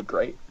it's pretty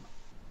great.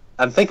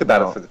 And think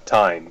about it for the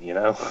time, you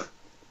know.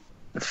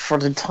 For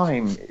the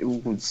time, it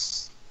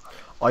was.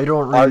 I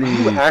don't really. Are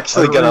you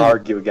actually going to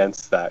argue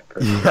against that,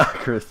 Chris? Yeah,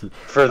 Chris.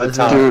 For the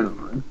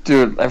time.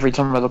 Dude, every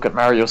time I look at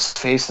Mario's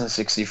face in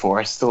 64,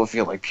 I still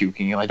feel like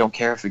puking, and I don't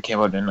care if it came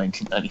out in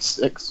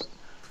 1996.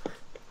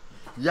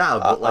 Yeah,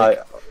 but like,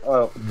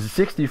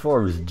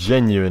 64 was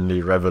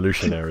genuinely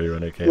revolutionary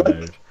when it came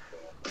out.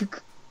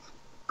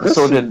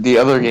 So did the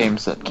other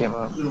games that came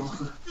out.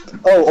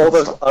 Oh, all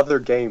those other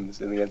games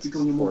in the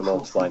N64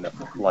 launch lineup,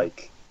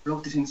 like.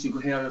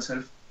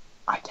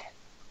 I can.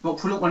 Well,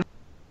 pull up one.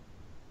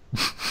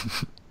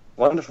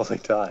 Wonderfully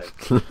timed.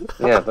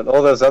 Yeah, but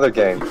all those other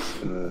games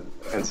in the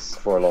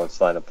N64 launch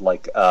lineup,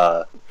 like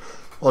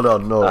hold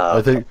on, no,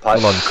 I think.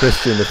 Hold on,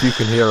 Christian, if you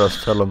can hear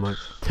us, tell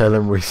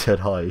him we said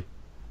hi.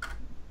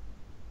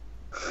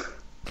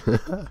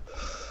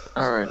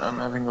 Alright, I'm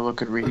having a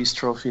look at Reidy's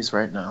trophies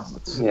right now.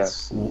 Let's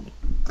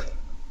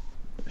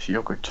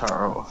Yoko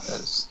Taro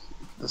has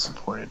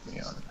disappointed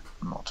me on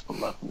multiple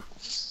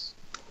levels.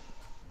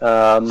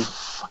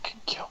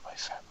 Fucking kill my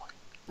family.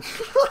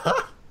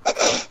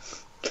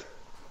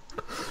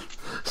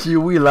 See,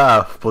 we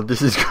laugh, but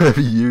this is going to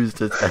be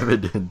used as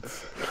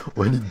evidence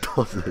when he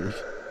does it.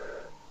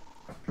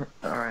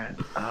 Alright,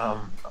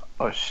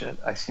 oh shit,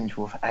 I seem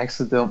to have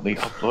accidentally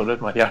uploaded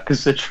my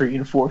Yakuza 3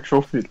 and 4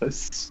 trophy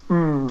lists.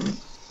 Where's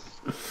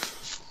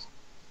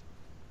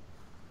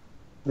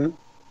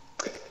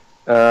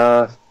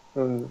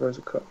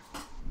it called?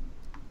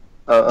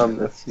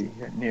 Let's see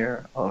here,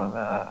 near,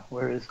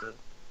 where is it?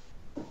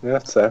 Yeah,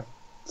 it's there.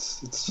 It's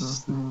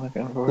just...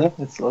 looking for it.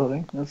 It's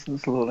loading. It's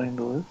loading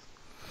the list.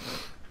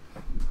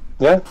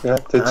 Yeah.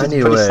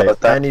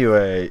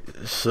 Anyway,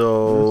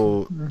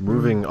 so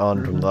moving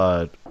on from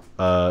that,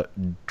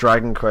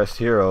 Dragon Quest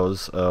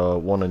Heroes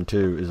 1 and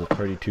 2 is a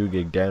 32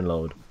 gig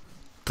download.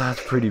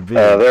 That's pretty big.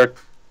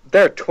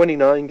 There are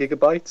 29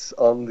 gigabytes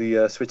on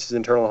the Switch's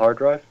internal hard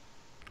drive.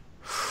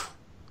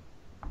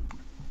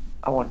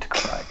 I want to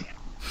cry.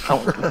 I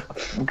want to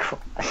fucking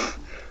cry.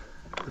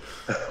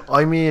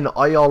 I mean,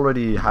 I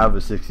already have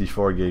a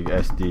 64 gig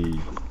SD.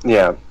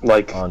 Yeah,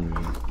 like on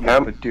me.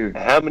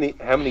 How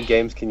many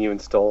games can you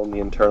install on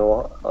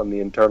the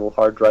internal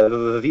hard drive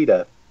of a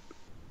Vita?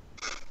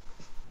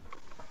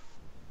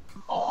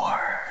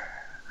 More.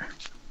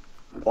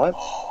 What?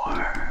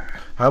 More.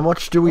 How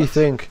much do we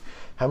think?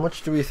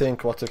 What's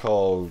it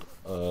called?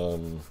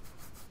 Zelda?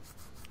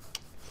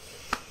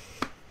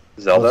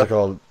 What's it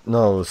called?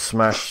 No, not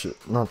Smash.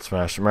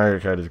 Mario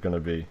Kart is gonna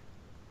be.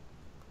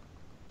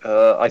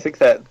 I think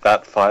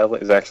that file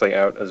is actually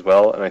out as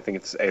well, and I think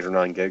it's 8 or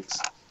 9 gigs.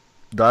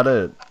 That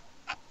it?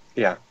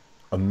 Yeah.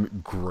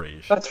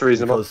 Great. That's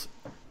reasonable.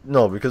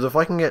 Because if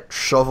I can get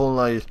Shovel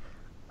Knight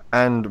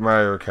and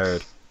Mario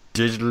Kart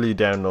digitally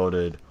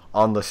downloaded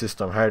on the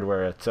system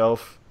hardware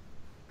itself,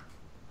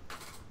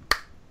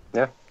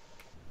 yeah.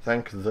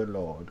 Thank the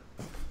Lord.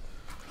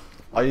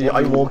 I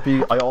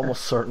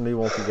almost certainly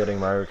won't be getting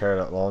Mario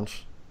Kart at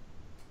launch.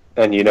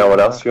 And you know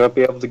what else you won't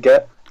be able to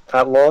get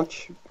at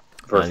launch?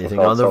 Anything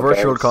on the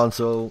virtual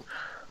console.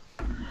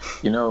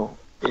 You know,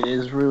 it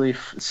is really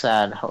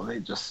sad how they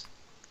just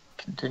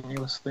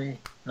continuously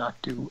not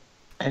do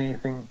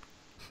anything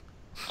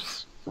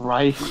just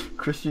right.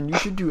 Christian, you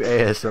should do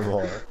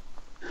ASMR.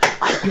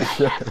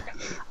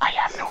 I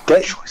have no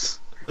choice.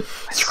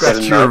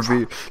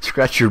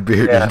 Scratch your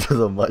beard into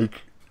the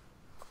mic.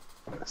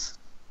 Listen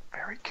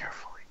very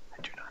carefully.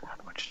 I do not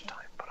have much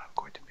time, but I'm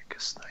going to make a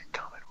snide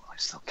comment while I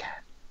still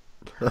can.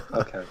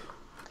 Okay.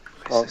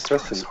 Well,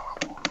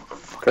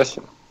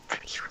 Christian.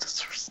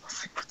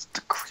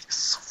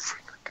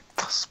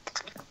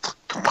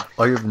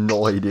 I have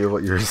no idea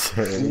what you're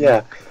saying.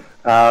 Yeah.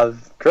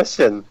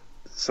 Christian,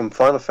 some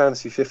Final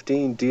Fantasy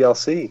 15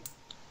 DLC.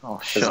 Oh,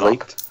 is shut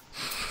leaked.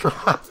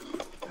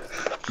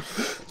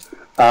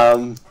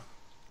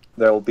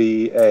 There will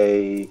be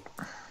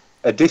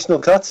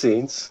additional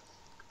cutscenes.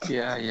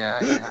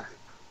 Yeah.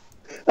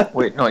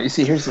 Wait, no, you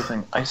see, here's the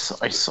thing. I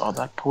saw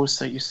that post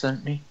that you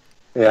sent me.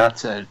 Yeah. It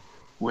said,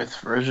 with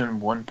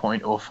version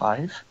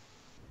 1.05.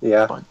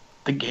 Yeah. But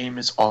the game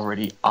is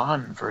already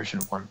on version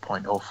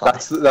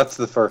 1.05. That's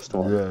the first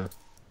one. Yeah.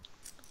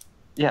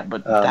 Yeah,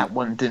 but that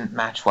one didn't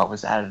match what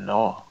was added at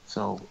all.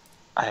 So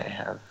I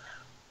have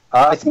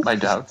I think my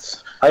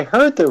doubts. I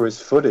heard there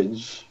was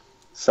footage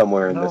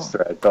somewhere in this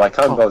thread, but I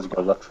can't bother to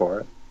go look for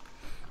it.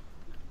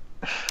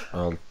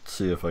 I'll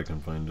see if I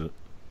can find it.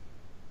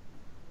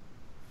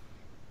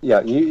 Yeah,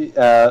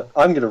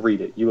 I'm gonna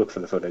read it. You look for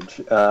the footage.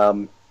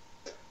 Yeah,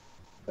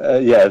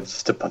 it's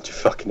just a bunch of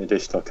fucking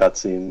additional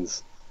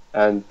cutscenes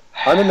and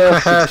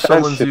unannounced expansion.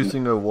 Someone's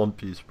using a One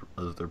Piece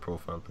as their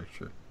profile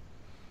picture.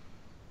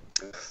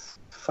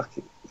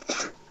 Fucking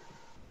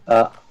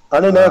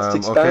unannounced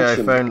expansion. Okay, I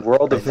found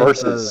World of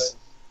Versus.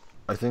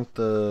 I think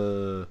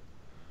the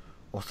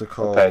what's it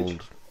called?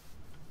 Page.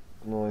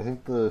 No, I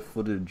think the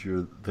footage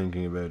you're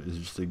thinking about is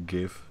just a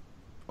GIF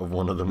of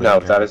one of the main No,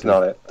 characters. that is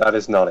not it. That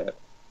is not it.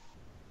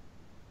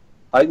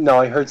 I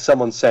heard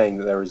someone saying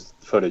that there was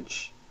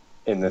footage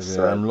in this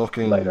thread. I'm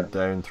looking later.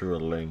 down through a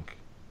link.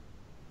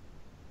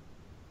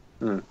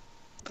 I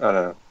don't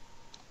know.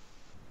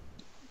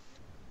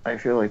 I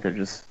feel like they're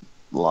just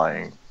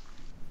lying.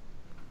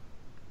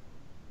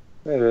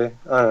 Maybe.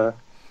 I don't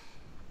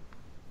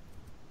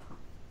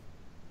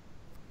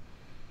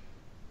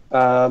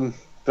know.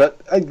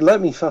 But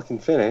let me fucking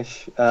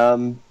finish.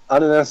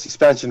 Unannounced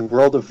expansion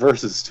World of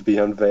Versus to be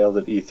unveiled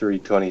at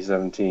E3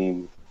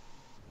 2017.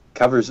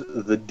 Covers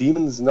the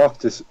Demon's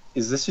Noctis.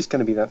 Is this just going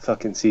to be that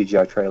fucking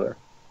CGI trailer?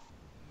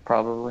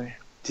 Probably.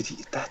 Did you...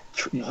 That...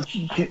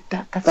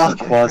 That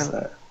fuck was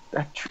that?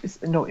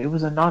 No, it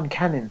was a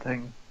non-canon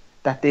thing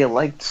that they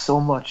liked so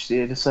much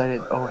they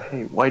decided, oh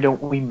hey, why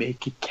don't we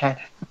make it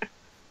canon?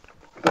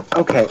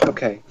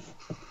 Okay.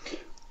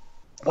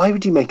 Why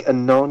would you make a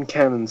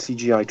non-canon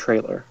CGI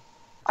trailer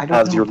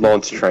as your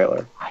launch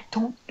trailer? I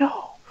don't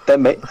know. A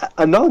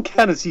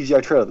non-canon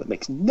CGI trailer that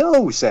makes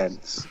no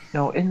sense.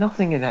 No, and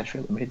nothing in that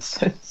trailer made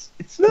sense.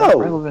 It's not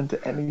relevant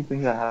to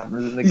anything that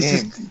happens in the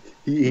game.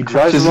 He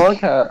drives along.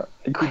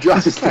 He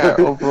drives a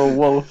car over a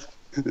wolf.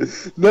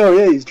 No,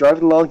 yeah, he's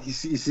driving along. He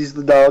sees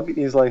the dog. And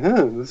he's like,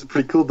 this is a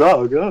pretty cool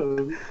dog.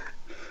 Oh.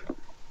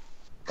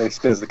 And he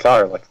spins the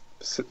car like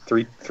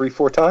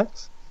 4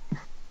 times. I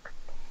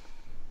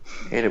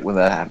hate it when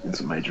that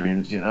happens in my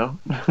dreams, you know?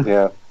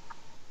 Yeah.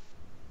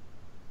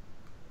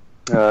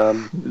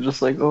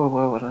 Just like, oh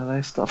wow, what a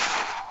nice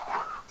stuff.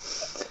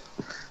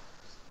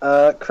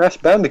 Crash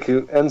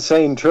Bandicoot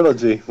Insane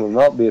Trilogy will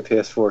not be a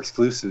PS4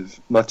 exclusive,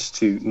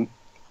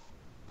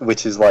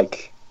 which is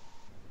like,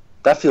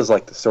 that feels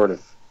like the sort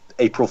of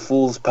April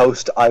Fool's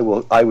post I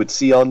would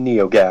see on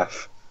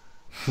NeoGAF.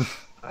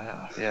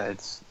 Yeah,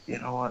 it's, you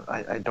know what,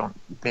 I don't,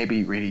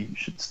 maybe really you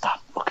should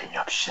stop looking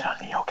up shit on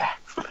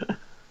NeoGAF.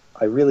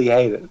 I really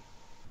hate it.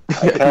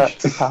 I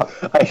can't.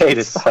 I hate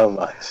it so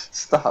much.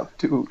 Stop.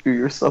 Do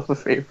yourself a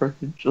favor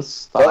and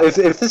just stop. Well,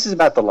 if this is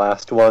about the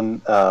last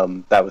one,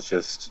 that was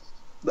just...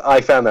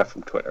 I found that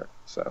from Twitter,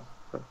 so...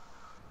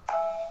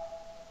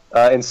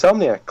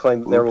 Insomniac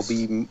claimed that there will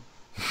be...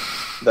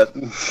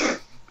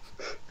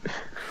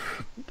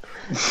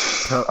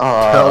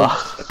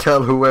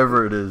 Tell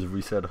whoever it is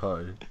we said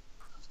hi.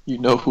 You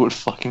know who it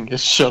fucking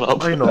is. Shut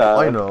up. I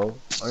know.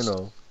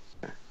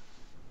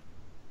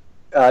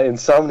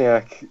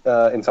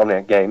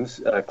 Insomniac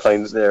Games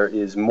claims there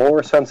is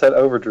more Sunset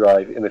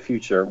Overdrive in the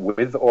future,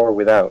 with or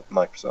without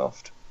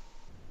Microsoft.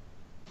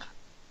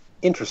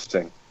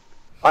 Interesting.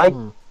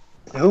 Who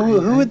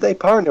would they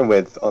partner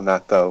with on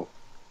that though?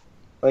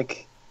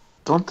 Like,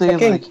 don't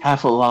they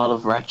have a lot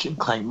of Ratchet &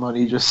 Clank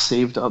money just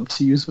saved up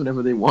to use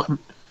whenever they want?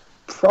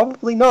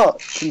 Probably not,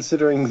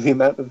 considering the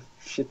amount of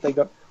shit they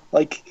got.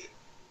 Like,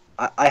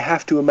 I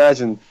have to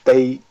imagine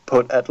they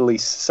put at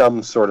least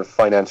some sort of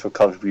financial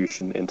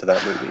contribution into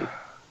that movie.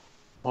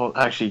 Well,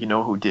 actually, you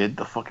know who did?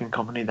 The fucking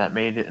company that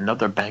made it,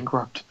 another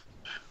bankrupt.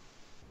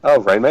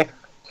 Oh, Rainmaker?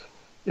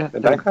 Yeah,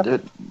 they're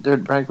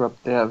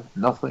bankrupt. They have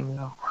nothing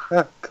now.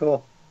 Yeah,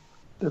 cool.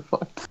 They're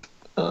fucked.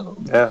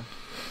 Yeah.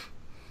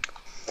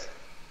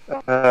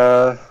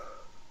 But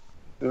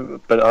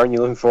aren't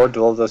you looking forward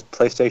to all those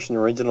PlayStation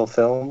original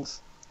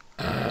films?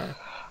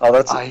 Oh,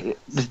 that's...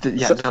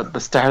 the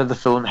start of the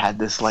film had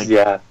this,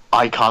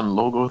 icon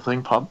logo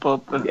thing pop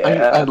up. And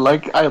I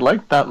like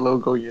that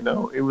logo, you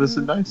know. It was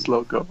a nice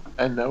logo.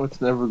 And now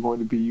it's never going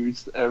to be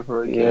used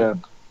ever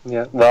again.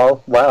 Yeah.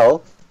 Well,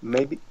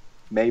 maybe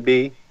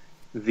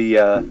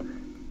the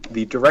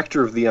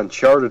director of the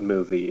Uncharted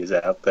movie is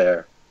out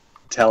there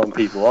telling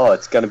people,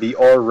 it's going to be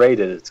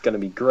R-rated, it's going to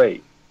be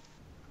great.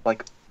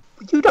 Like,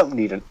 you don't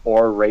need an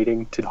R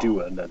rating to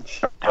do an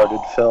Uncharted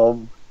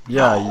film.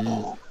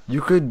 Yeah,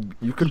 You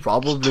could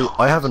probably.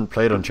 I haven't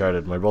played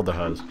Uncharted. My brother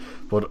has,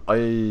 but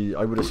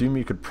I would assume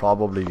you could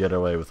probably get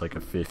away with like a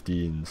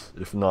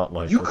 15s, if not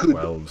like a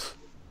 12s.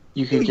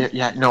 You could get a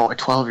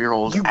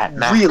 12-year-old at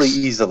max. Really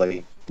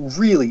easily.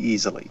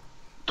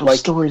 Those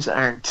stories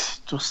aren't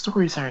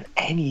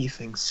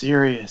anything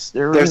serious.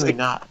 They're really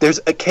not. There's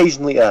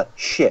occasionally a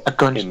shit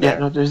in there. Yeah,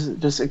 no,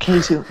 there's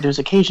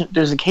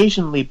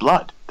occasionally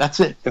blood. That's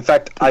it. In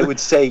fact, I would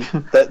say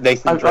that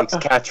Nathan Drake's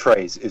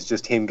catchphrase is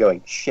just him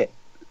going shit.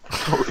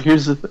 Oh,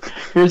 here's the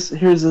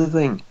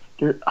thing.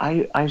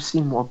 I've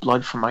seen more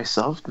blood from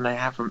myself than I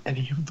have from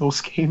any of those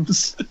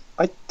games.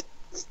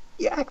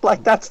 You act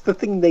like that's the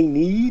thing they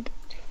need.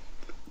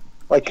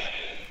 Like,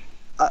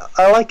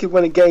 I like it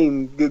when a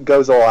game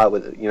goes all out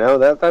with it. You know,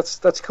 that's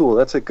cool.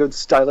 That's a good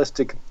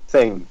stylistic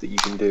thing that you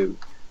can do.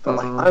 But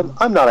like,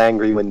 I'm not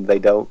angry when they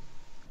don't.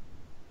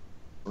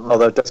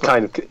 Although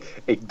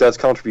it does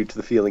contribute to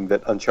the feeling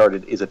that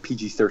Uncharted is a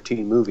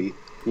PG-13 movie.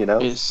 You know,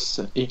 it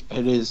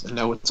is.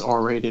 No, it's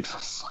R-rated.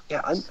 Yeah,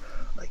 I'm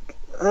like,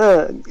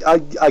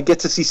 I get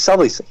to see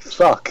Sully say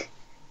 "fuck."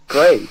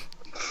 Great.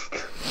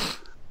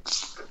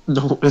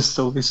 No one is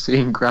Sully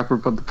saying "grab her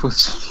by the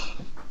pussy."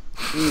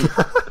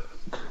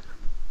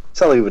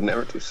 Sully would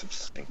never do such a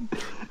thing.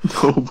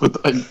 No, but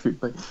I feel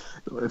like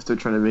if they're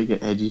trying to make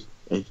it edgy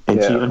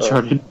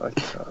Uncharted.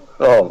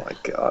 Oh my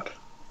god.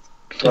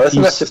 Well,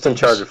 isn't that just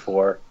Uncharted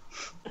 4?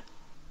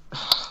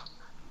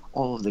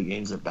 All of the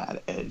games are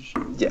bad edge.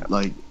 Yeah.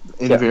 Like,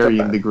 in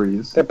varying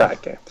degrees. They're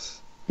bad games.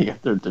 Yeah,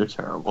 they're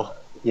terrible.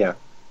 Yeah.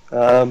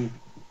 No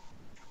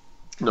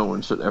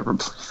one should ever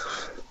play them.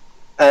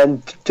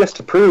 And just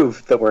to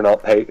prove that we're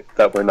not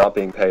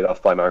being paid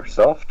off by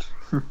Microsoft,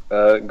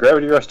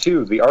 Gravity Rush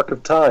 2: The Arc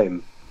of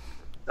Time,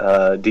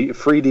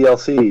 free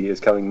DLC is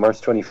coming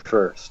March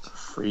 21st.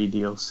 Free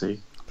DLC.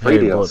 Free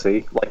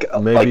DLC,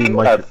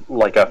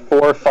 like a 4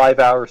 or 5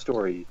 hour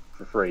story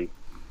for free.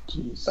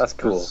 Jeez, that's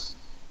cool.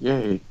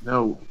 Yay!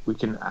 No, we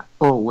can.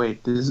 Oh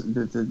wait, is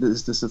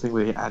this the thing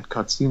where they add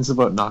cutscenes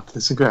about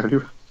Noctis and Gravity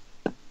Rush?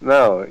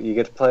 No, you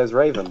get to play as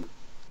Raven.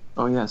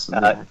 Oh yes,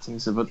 and they add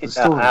things about the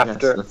story.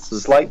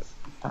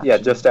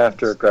 Just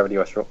after Gravity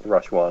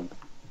Rush 1.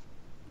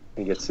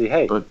 You get to see,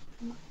 hey, what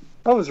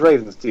was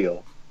Raven's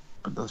deal?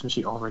 But doesn't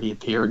she already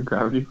appear in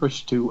Gravity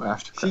Rush 2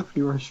 after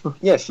Gravity Rush 1?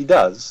 Yeah, she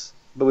does,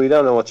 but we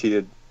don't know what she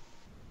did.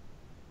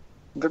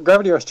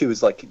 Gravity Rush 2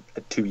 is like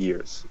 2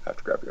 years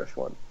after Gravity Rush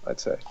 1, I'd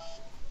say.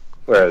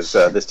 Whereas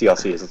this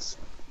DLC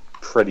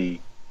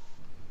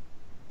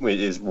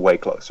is way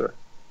closer.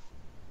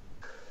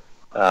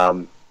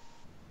 Other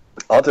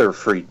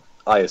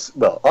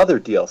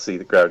DLC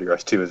that Gravity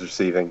Rush 2 is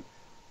receiving,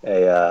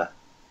 a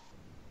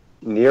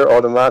Nier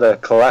Automata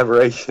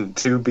collaboration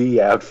 2B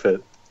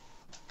outfit.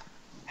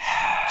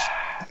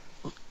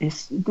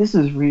 This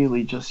is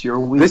really just your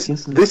week,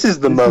 isn't it? This is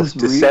the most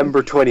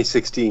December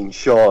 2016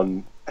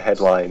 Sean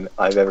headline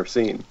I've ever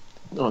seen.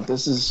 No,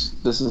 this is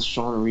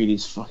Sean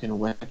Reidy's fucking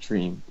wet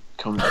dream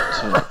come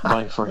to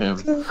life for him.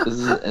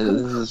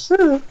 This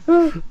is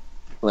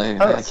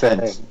like I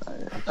can't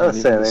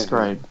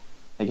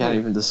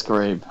even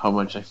describe how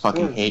much I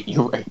fucking hate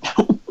you right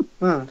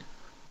now.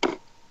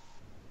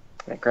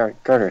 Yeah,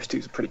 Garner's 2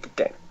 is a pretty good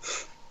game.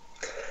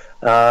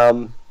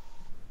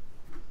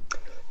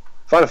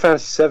 Final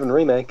Fantasy VII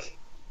Remake.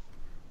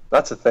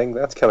 That's a thing.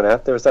 That's coming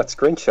out. There was that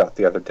screenshot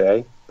the other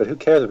day, but who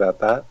cares about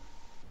that?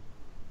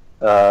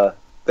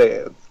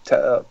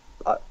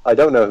 I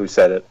don't know who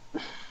said it.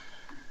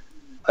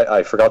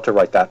 I forgot to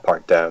write that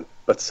part down,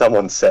 but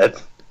someone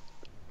said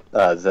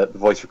that the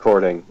voice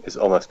recording is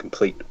almost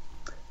complete.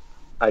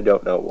 I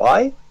don't know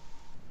why.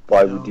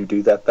 Why would you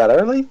do that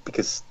early?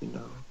 Because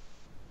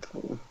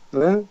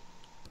why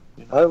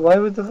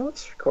would the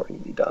voice recording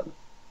be done?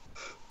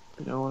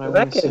 You know what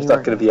that game's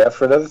not going to be out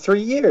for another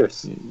 3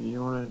 years.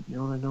 You wanna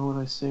know what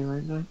I say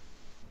right now?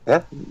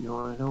 Yeah. You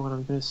wanna know what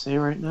I'm going to say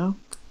right now?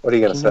 What are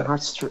you going to say?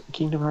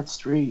 Kingdom Hearts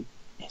 3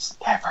 is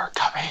never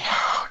coming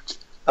out.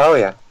 Oh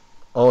yeah.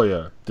 Oh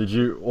yeah. Did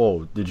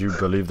you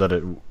believe that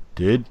it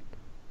did?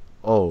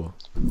 Oh,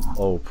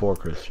 poor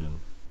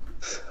Christian.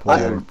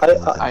 I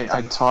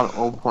thought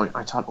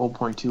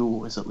 0.2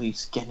 was at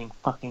least getting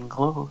fucking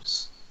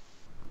close.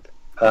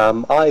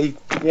 I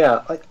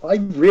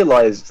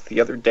realized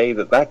the other day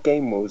that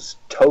game was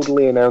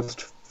totally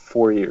announced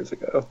 4 years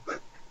ago.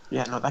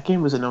 Yeah, no, that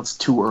game was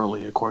announced too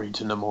early, according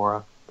to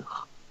Nomura.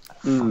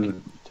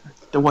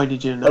 Then why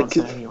did you announce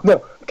it anyway?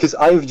 No, because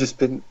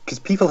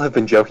people have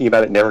been joking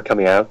about it never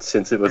coming out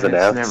since it was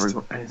announced,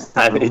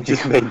 and it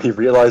just made me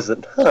realize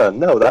that,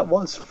 no, that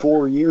was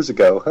 4 years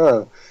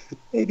ago,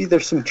 maybe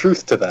there's some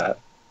truth to that.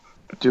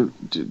 Dude,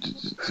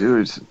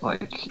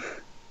 like,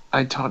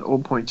 I thought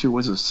 0.2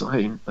 was a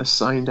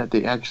sign that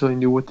they actually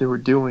knew what they were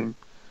doing,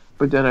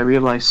 but then I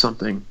realized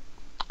something.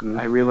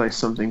 I realized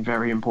something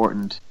very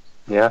important.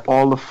 Yeah.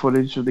 All the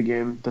footage of the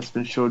game that's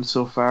been showed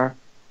so far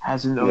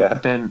hasn't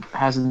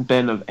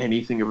been of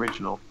anything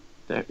original.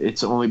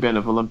 It's only been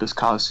of Olympus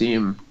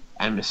Coliseum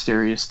and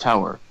Mysterious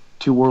Tower,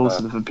 2 worlds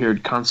that have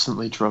appeared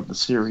constantly throughout the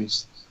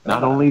series.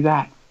 Not only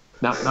that,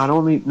 but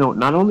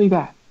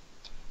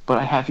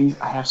But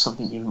I have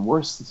something even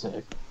worse to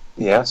say.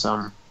 Yeah.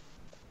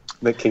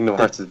 That Kingdom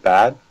Hearts is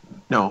bad?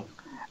 No.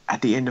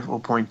 At the end of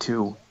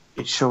 0.2,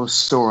 it shows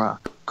Sora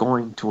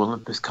going to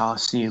Olympus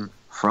Coliseum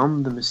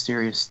from the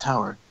Mysterious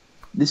Tower.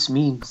 This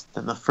means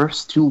that the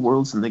first 2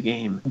 worlds in the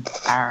game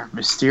are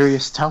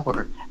Mysterious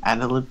Tower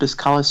and Olympus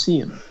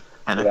Coliseum.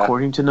 And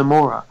according to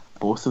Nomura,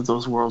 both of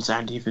those worlds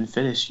aren't even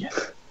finished yet.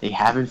 They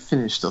haven't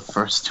finished the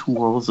first 2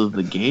 worlds of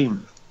the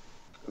game.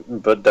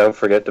 But don't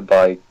forget to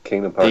buy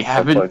Kingdom Hearts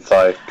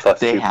 1.5 plus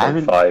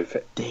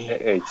 2.5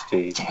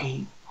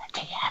 HD.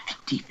 They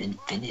haven't even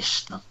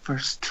finished the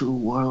first 2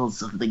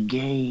 worlds of the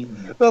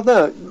game. Well,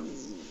 no.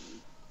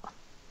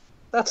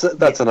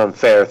 That's an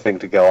unfair thing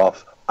to go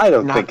off. I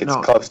don't think it's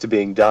close to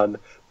being done,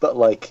 but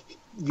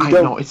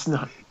No, it's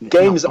not.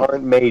 Games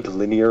aren't made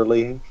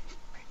linearly.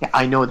 Yeah,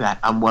 I know that.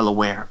 I'm well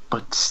aware,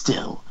 but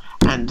still.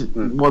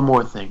 And one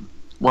more thing.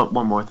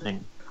 One more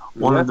thing.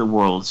 One of the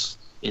worlds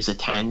is a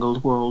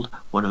Tangled world.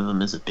 One of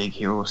them is a Big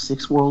Hero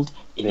 6 world.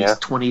 It is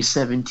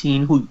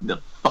 2017. Who the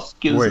fuck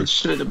gives a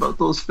shit about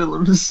those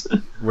films?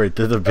 Wait,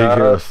 did the Big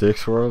Hero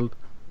 6 world?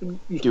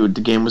 Dude,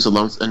 the game was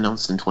announced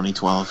in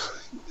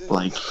 2012.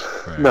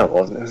 No, it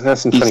wasn't. It was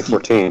announced in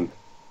 2014.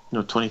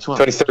 No, 2012.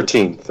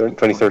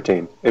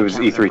 2013. It was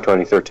E3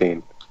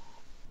 2013.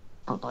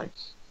 But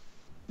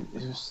it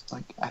was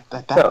at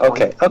that point.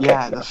 Okay.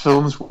 Yeah, the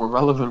films were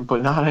relevant,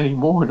 but not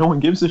anymore. No one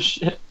gives a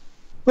shit.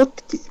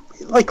 Look,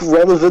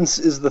 relevance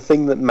is the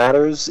thing that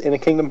matters in a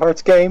Kingdom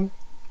Hearts game.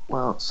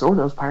 Well, sort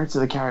of. Pirates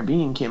of the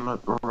Caribbean came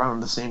up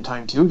around the same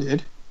time too,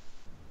 did.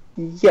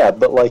 Yeah,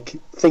 but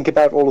think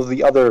about all of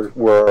the other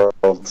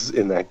worlds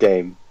in that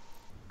game.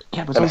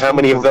 Yeah, but and how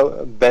many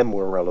of them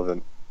were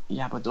relevant?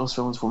 Yeah, but those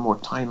films were more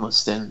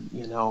timeless than,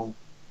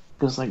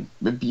 because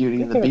the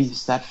Beauty and the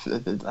Beast, that's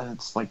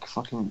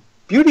fucking...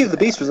 Beauty and the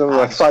Beast was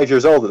only 5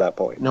 years old at that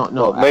point. No.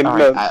 All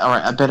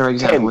right. A better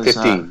example 10,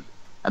 15.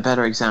 A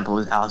better example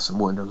is Alice in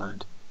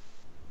Wonderland.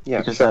 Yeah,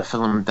 because that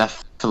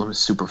film is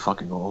super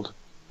fucking old.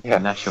 Yeah,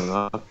 and that showed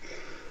up.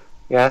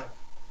 Yeah,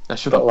 that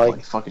showed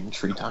up fucking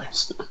 3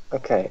 times.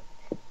 Okay.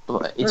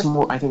 But it's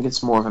more. I think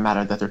it's more of a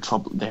matter that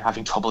they're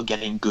having trouble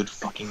getting good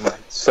fucking rights.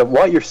 So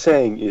what you're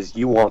saying is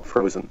you want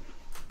Frozen.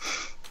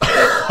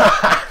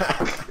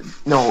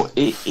 No,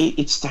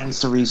 it stands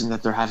to reason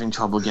that they're having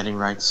trouble getting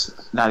rights.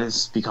 That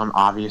has become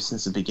obvious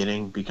since the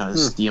beginning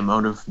because the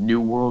amount of new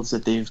worlds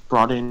that they've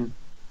brought in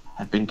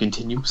have been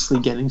continuously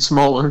getting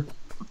smaller.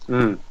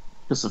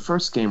 Because the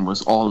first game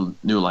was all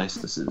new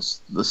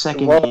licenses. The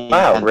second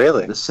game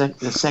really? The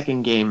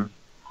second game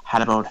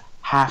had about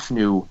half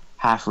new,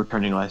 half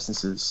returning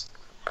licenses,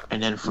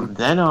 and then from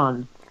then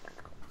on,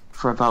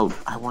 for about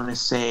I want to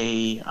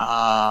say.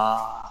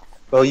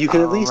 Well, you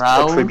can at least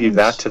attribute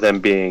that to them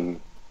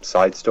being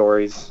side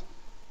stories.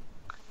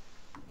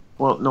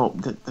 Well, no,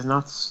 they're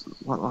not.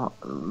 Well,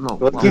 no.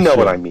 Well, you know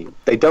what I mean.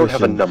 They don't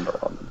have a number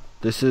on them.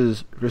 This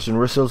is Christian.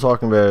 We're still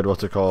talking about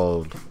what's it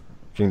called,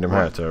 Kingdom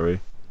Hearts, are we?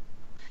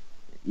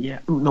 Yeah,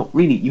 no,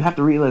 really, you have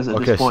to realize at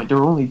this point there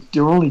are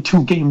only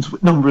 2 games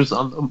with numbers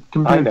on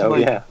them. I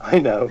know, I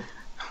know.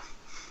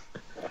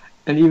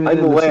 And even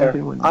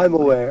I'm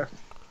aware.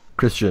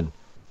 Christian,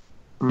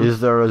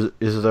 is there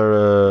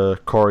a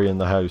Cory in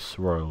the House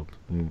world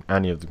in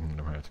any of the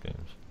Kingdom Hearts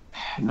games?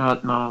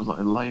 Not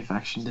live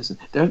action.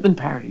 There have been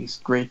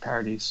parodies, great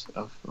parodies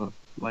of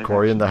live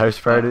Cory action. in the House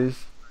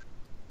parodies?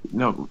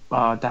 No,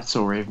 That's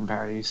So Raven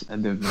parodies,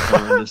 and they've been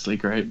horrendously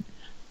great.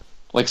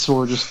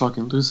 Sora just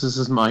fucking loses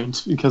his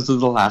mind because of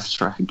the laugh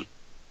track.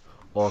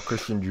 Oh,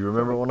 Christian, do you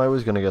remember when I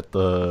was gonna get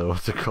the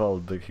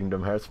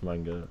Kingdom Hearts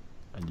manga,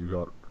 and you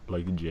got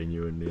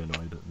genuinely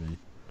annoyed at me?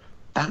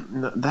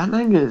 That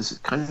manga is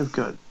kind of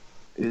good.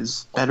 It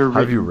is better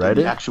written have you read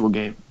than the actual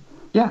game.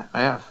 Yeah,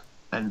 I have,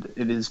 and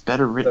it is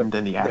better written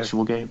than the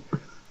actual game.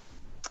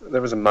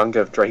 There was a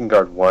manga of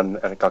Drakengard 1,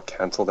 and it got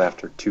cancelled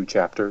after 2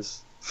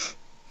 chapters.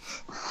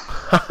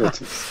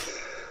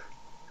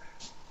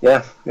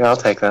 Yeah, I'll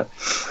take that.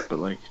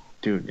 But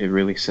dude, it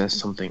really says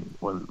something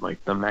when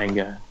the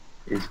manga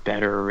is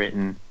better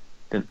written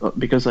than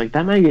because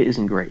that manga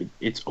isn't great.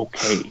 It's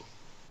okay,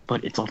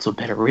 but it's also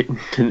better written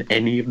than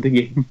any of the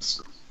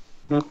games.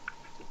 And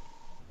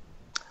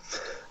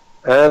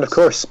of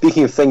course,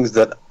 speaking of things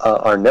that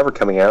are never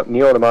coming out,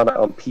 Nier Automata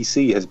on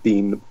PC has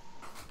been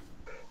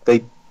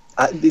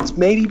it's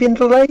maybe been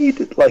delayed.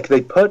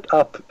 They put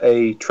up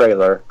a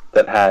trailer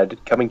that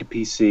had coming to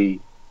PC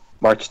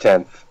March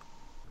 10th.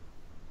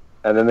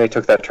 And then they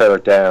took that trailer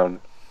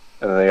down,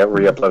 and then they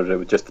re-uploaded it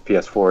with just the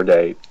PS4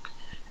 date.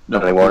 No,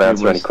 and they won't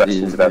answer any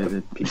questions about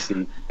the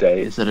PC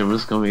date. They said it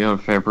was coming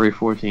out February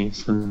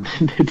 14th, and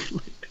then they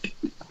delayed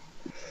it.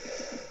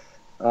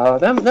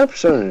 No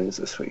Persona news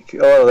this week.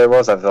 Oh, there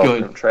was a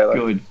Valkyrie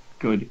trailer.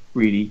 Good.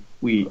 Really,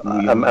 we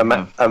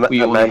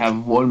only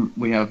have one.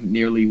 We have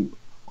nearly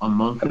a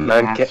month.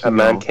 A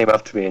man came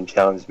up to me and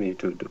challenged me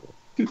to a duel.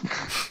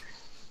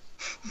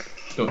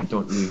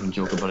 Don't even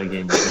joke about a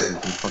game you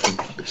fucking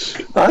finish.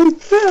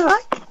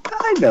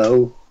 I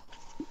know.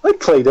 I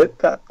played it.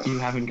 You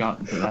haven't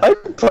gotten to that. I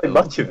haven't played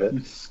much of it.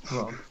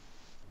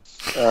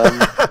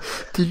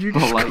 Did you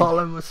just call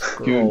him a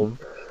scroll?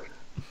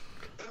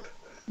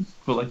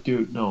 But like,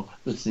 dude, no.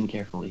 Listen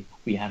carefully.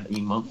 We have a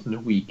month and a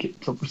week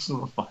until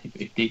Persona 5.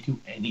 If they do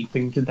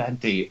anything to that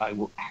date, I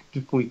will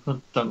actively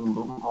hunt down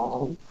them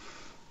all.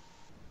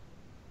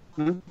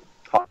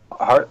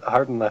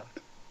 Harden left.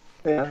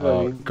 Yeah,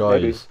 I mean,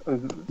 guys.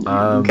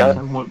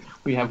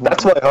 We have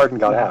that's why Harden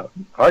got out.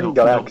 Harden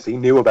got out because he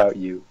knew about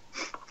you.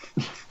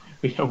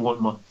 We have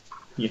 1 month.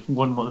 Yeah,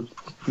 1 month.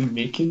 If we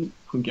make it,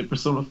 we'll get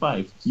Persona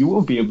 5. You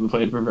won't be able to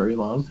play it for very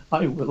long.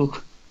 I will.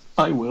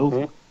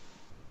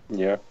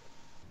 Yeah.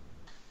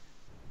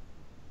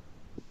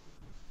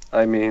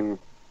 I mean,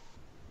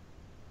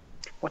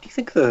 what do you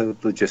think the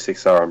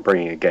logistics are on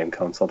bringing a game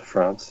console to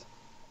France?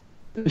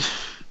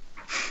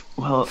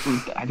 Well,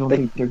 I don't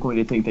think they're going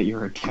to think that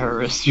you're a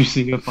terrorist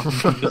using a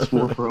bomb this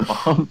war for a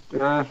bomb.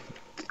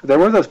 There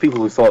were those people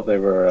who thought they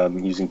were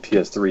using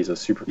PS3s as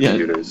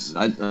supercomputers.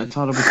 Yeah, I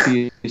thought it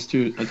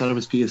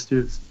was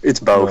PS2. It's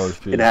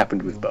both. It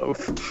happened with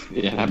both.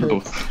 It happened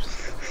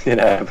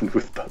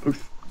with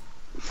both.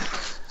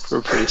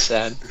 We're pretty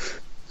sad.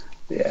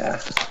 Yeah.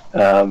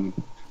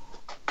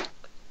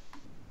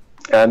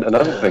 And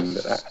another thing,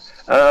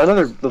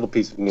 another little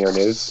piece of Nier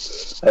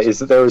news is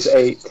that there was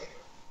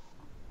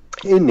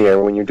in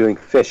Nier, when you're doing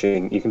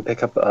fishing, you can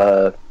pick up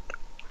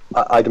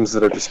items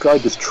that are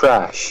described as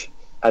trash,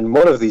 and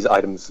one of these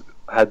items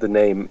had the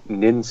name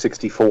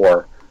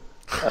Nin64.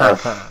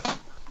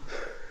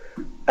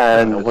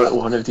 And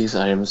one of these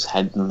items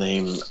had the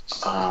name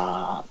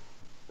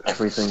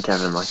Everything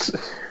Kevin Likes.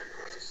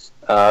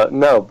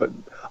 No, but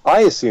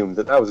I assumed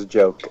that was a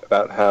joke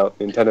about how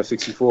Nintendo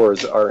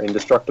 64s are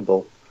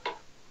indestructible.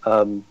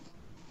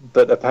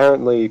 But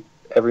apparently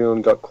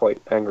everyone got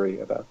quite angry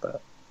about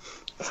that.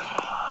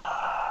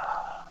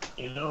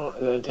 You know,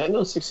 the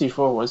Nintendo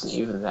 64 wasn't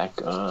even that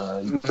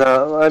good.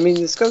 No, I mean,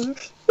 there's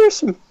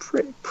some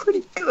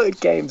pretty good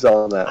games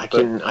on that. I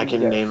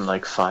can name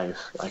like 5.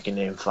 I can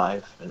name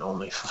 5 and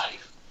only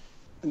 5.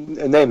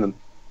 Name them.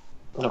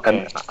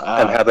 Okay.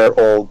 And how they're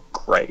all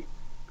great.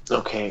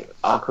 Okay,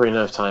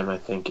 Ocarina of Time I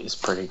think is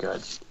pretty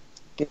good.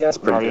 Yeah, that's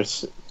pretty good.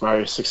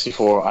 Mario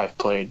 64 I've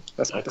played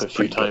a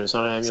few times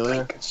on an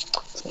emulator. It's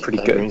pretty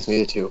good. That brings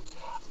me to 2.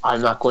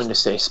 I'm not going to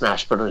say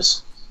Smash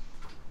Brothers.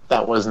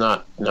 That was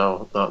not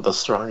the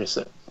strongest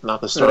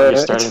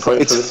starting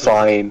point. It's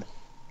fine.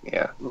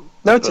 Yeah.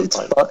 No, it's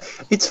fun.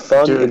 It's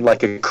fun in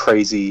like a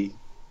crazy,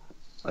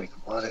 like,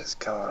 what is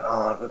going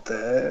on with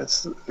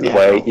this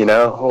way, you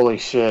know? Holy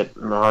shit!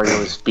 Mario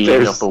is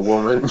beating up a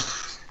woman.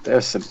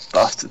 There's some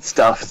busted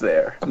stuff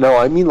there. No,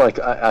 I mean like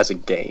as a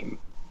game,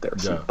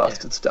 there's some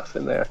busted stuff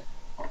in there.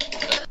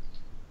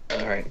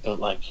 All right, but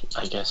like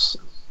I guess,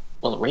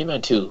 well,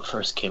 Rayman 2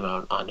 first came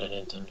out on the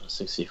Nintendo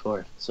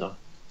 64, so.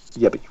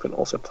 Yeah, but you can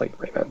also play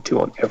Rayman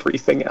 2 on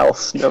everything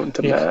else known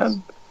to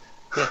man.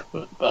 Yeah,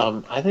 but,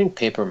 I think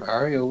Paper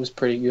Mario was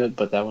pretty good,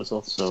 but that was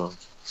also.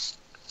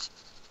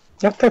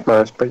 Yeah, Paper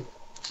Mario's pretty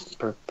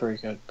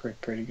good.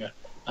 Pretty good.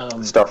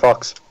 Star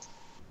Fox.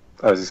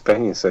 I was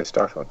expecting you to say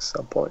Star Fox at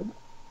some point.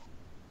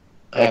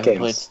 I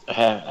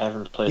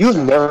haven't played. You've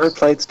never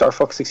played Star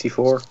Fox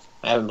 64?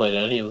 I haven't played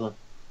any of them.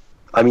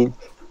 I mean,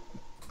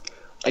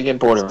 I get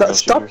bored of rail shooters.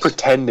 Stop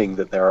pretending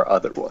that there are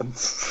other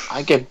ones.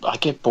 I get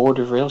bored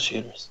of rail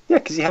shooters. Yeah,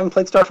 because you haven't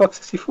played Star Fox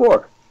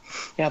 64.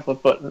 Yeah,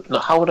 but no,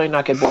 how would I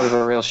not get bored of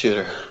a rail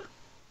shooter?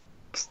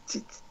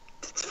 It's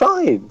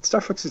fine.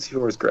 Star Fox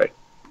 64 is great.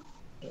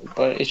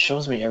 But it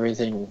shows me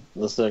everything.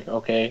 It's like,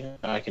 okay,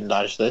 I can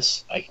dodge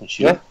this. I can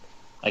shoot. Yeah.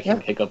 I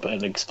can pick up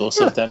an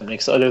explosive that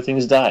makes other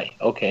things die.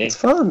 Okay. It's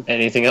fun.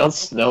 Anything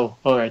else? No.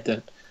 Alright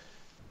then.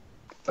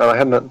 Oh, I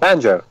have not.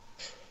 Banjo.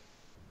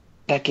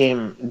 That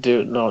game,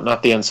 dude, no,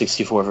 not the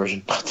N64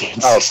 version. Not the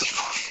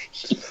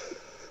N64 version.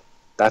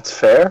 That's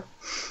fair?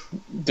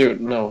 Dude,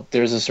 no.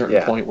 There's a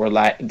certain point where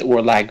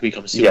lag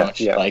becomes too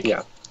much.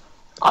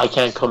 I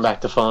can't come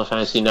back to Final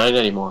Fantasy IX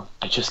anymore.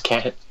 I just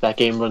can't. That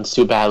game runs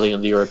too badly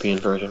on the European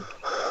version.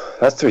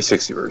 That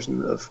 360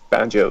 version of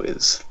Banjo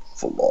is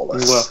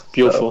flawless. Well,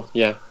 beautiful.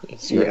 Yeah,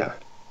 it's great. Yeah,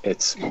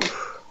 it's.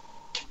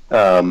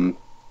 I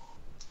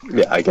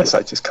guess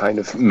I just kind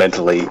of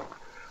mentally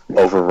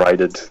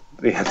overrided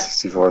the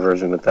N64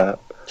 version of that.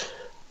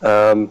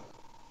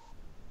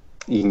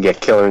 You can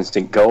get Killer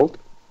Instinct Gold.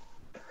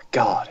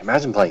 God,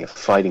 imagine playing a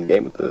fighting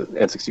game with the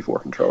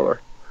N64 controller.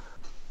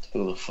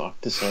 Who the fuck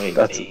decided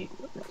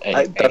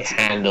a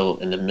handle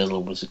in the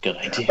middle was a good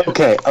idea?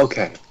 Okay.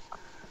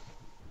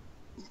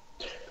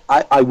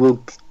 I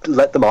will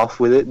let them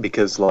off with it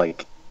because,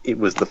 like, it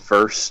was the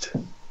first.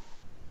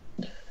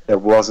 There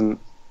wasn't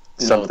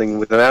something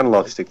with an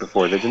analog stick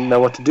before. They didn't know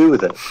what to do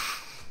with it.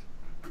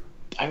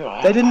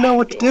 They didn't know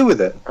what to do with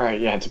it. Alright,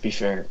 yeah, to be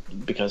fair,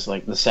 because,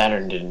 like, the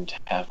Saturn didn't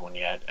have one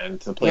yet, and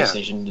the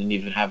PlayStation didn't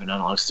even have an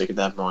analog stick at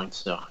that point,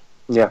 so...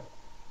 Yeah.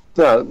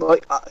 No,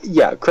 like,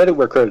 credit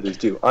where credit is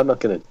due. I'm not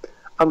gonna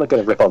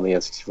rip on the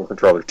N64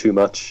 controller too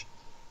much,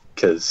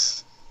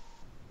 because...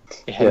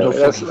 they're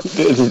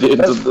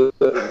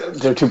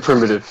too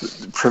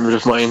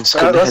primitive minds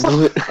couldn't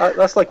handle it.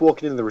 That's like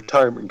walking into the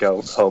retirement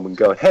home and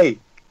going, hey,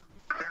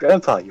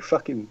 Grandpa,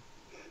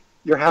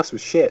 your house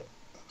was shit.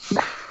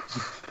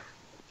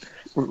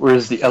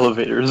 Where's the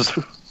elevators?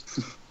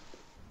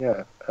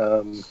 Yeah,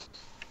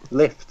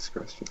 lifts,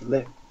 Christian,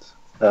 lifts.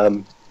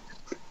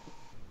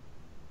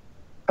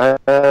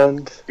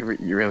 And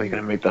you're really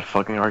gonna make that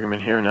fucking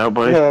argument here now,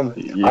 buddy? There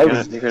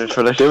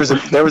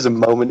was a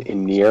moment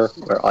in Nier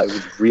where I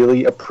was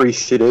really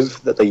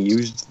appreciative that they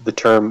used the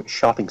term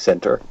shopping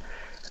center.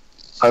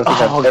 I don't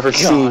think I've ever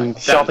seen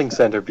shopping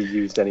center be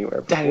used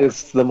anywhere before. That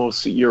is the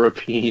most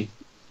European.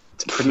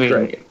 It's pretty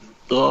great.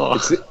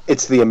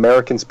 It's the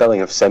American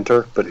spelling of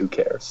center, but who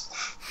cares?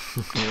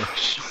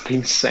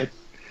 Shopping center.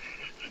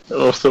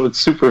 Also, it's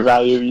super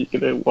value. You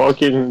can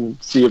walk in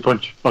and see a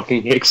bunch of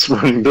fucking hicks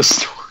running the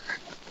store.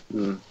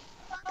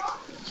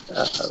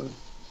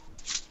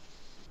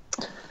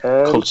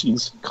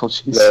 Culchies.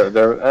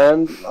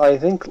 And I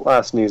think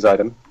last news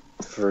item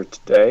for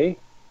today,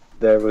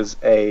 there was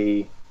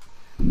a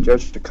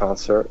judge at a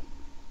concert,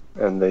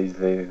 and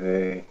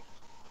the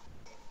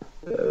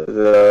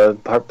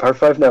part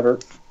 5 never.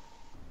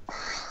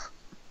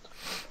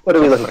 What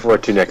are we looking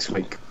forward to next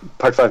week?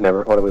 Part 5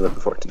 never. What are we looking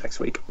forward to next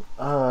week?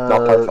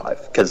 Not part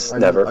 5, because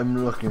never.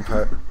 I'm looking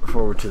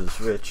forward to the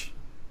Switch.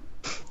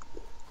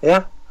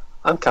 Yeah,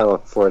 I'm kind of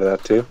looking forward to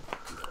that too.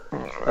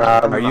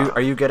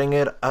 Are you getting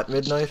it at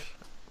midnight?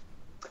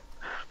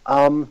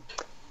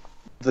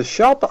 The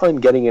shop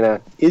I'm getting it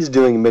at is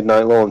doing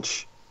midnight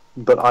launch,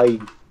 but I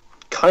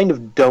kind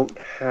of don't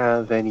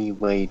have any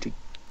way to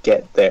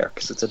get there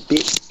because it's a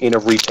bit in a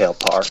retail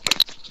park.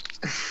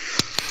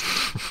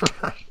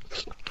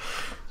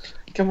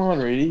 Come on,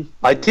 Reidy.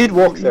 I did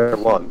walk there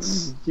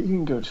once. You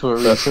can go to a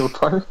retail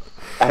park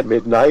at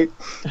midnight.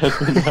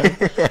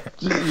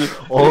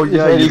 Oh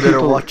yeah, you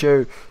better watch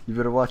out. You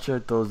better watch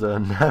out. Those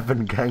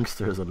Navan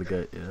gangsters will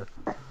get you.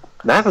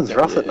 Navan's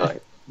rough at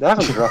night.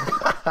 Navan's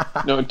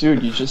rough. No,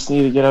 dude, you just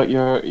need to get out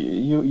your.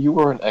 You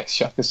were an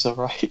ex-Yakuza,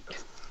 right?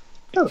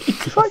 No,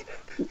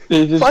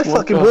 if I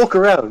fucking walk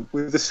around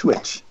with the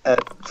Switch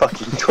at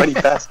fucking 20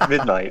 past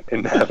midnight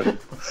in Navan.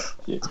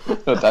 Yeah.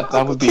 No,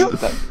 that would be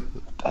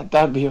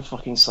that'd be a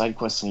fucking side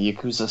quest in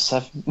Yakuza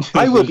 7.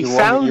 I will be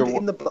found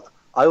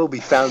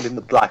in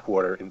the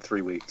Blackwater in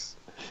 3 weeks.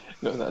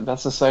 No,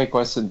 that's a side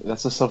quest.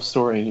 That's a sub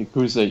story in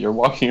Yakuza. You're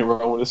walking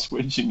around with a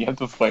Switch and you have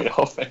to fight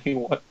off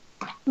anyone.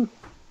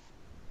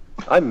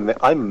 I'm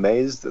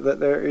amazed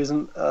that there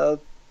isn't a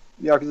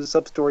Yakuza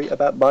sub story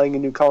about buying a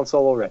new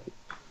console already.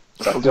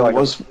 So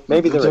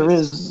maybe there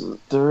is.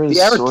 There is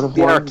the sort of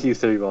the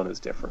RQ31 is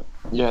different.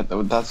 Yeah,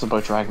 that's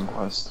about Dragon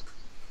Quest.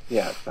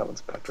 Yeah, that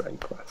one's about Dragon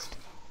Quest.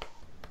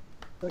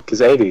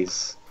 Because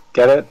 80s,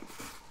 get it?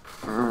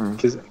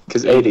 Because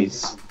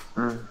 80s.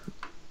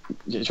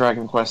 Yeah,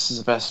 Dragon Quest is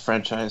the best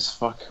franchise.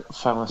 Fuck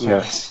Final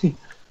Fantasy.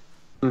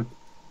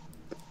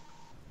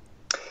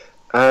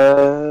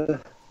 Yeah.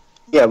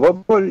 Yeah,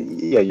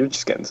 you're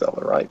just getting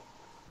Zelda, right?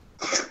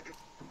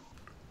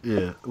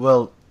 Yeah.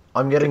 Well,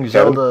 I'm getting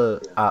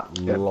Zelda at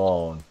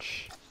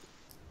launch.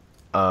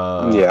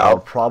 I'll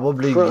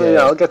probably get.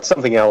 Yeah, I'll get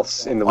something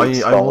else in the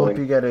weeks I following. won't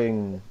be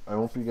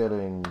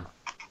getting.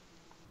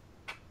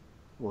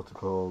 What's it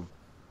called?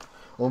 I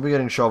won't be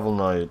getting Shovel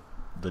Knight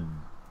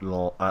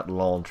at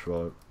launch, but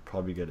I'll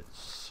probably get it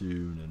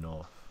soon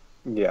enough.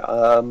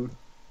 Yeah.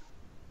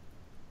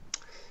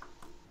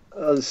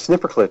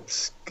 Snipper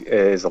Clips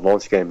is a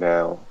launch game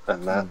now,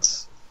 and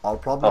that's.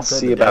 I'll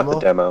see about the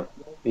demo.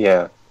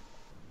 Yeah.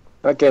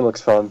 That game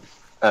looks fun,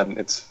 and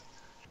it's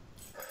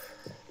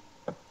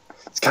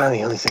kind of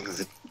the only thing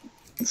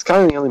it's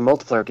kind of the only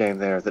multiplayer game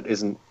there that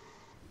isn't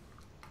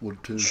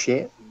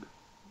shit.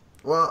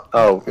 Well,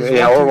 or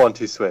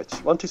 1-2 Switch.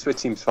 1-2 Switch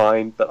seems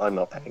fine, but I'm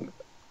not paying.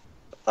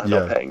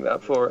 Not paying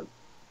that for it.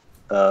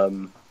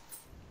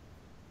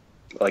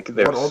 Like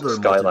there's what other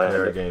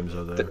multiplayer games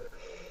are there?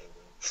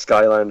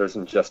 Skylanders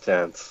and Just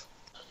Dance.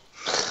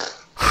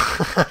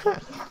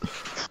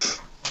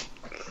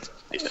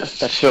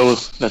 That show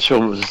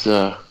was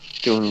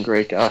doing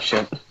great. Gosh,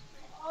 shit.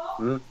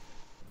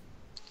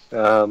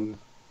 I'm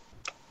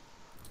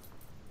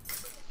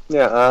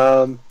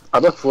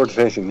looking forward to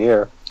finishing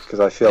Nier because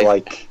I feel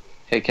like.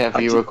 Hey, Kev,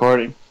 are you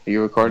recording? Are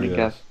you recording,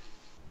 Kev?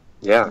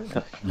 Yeah.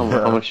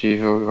 How much have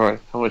you recorded?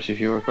 How much have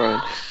you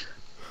recorded?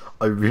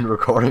 I've been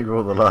recording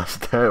for the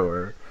last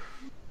hour.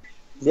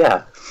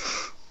 Yeah.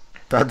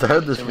 That's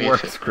how this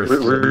works,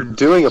 Christian. We're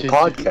doing a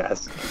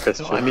podcast,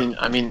 Christian. No,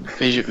 I mean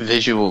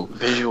visual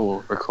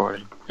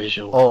recording.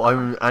 Visual.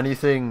 Oh,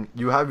 anything.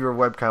 You have your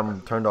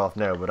webcam turned off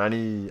now, but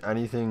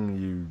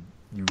anything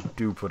you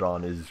do put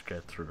on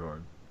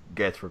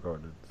gets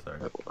recorded. Sorry.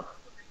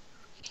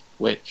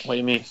 Wait, what do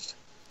you mean?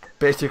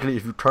 Basically,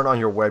 if you turn on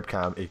your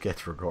webcam, it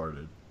gets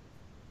recorded.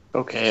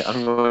 Okay,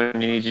 I'm going to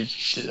need you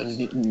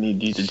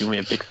to do me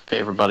a big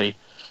favor, buddy.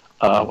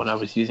 When I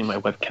was using my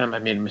webcam, I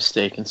made a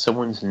mistake, and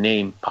someone's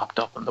name popped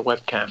up on the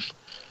webcam.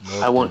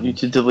 No, I want you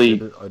to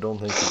delete. I don't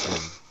think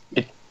it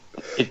did.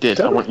 It did.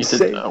 Don't I want you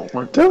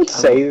to. Don't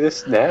say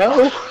this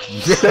now.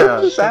 Say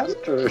this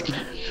after.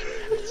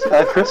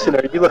 Christian,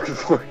 are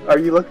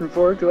you looking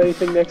forward to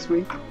anything next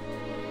week?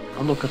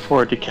 I'm looking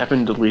forward to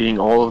Kevin deleting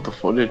all of the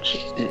footage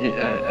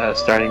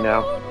starting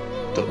now.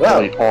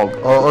 Deleting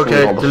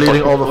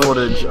all the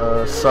footage.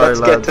 Sorry, Let's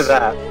lads. get to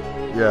that.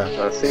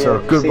 Yeah. See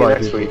goodbye, you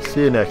next people. week.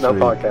 See you next no week.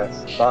 No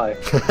podcast. Bye.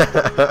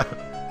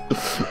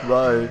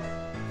 Bye.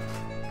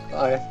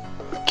 Bye.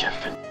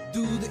 Kevin.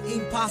 Do the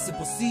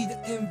impossible, see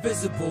the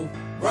invisible.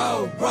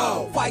 Row,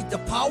 row, fight the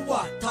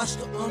power, touch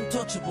the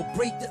untouchable,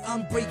 break the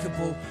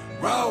unbreakable.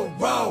 Row,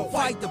 row,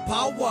 fight the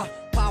power,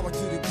 power to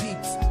the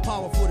peeps,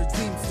 power for the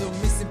dreams. Still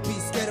missing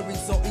piece, scattering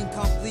so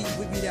incomplete.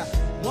 We be that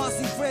once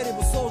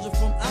incredible soldier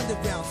from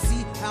underground.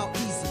 See how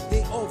easy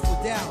they all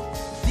fall down.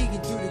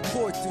 Digging through the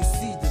core to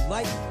see the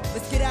light.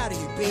 Let's get out of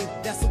here, babe.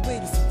 That's the way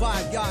to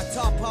survive. Y'all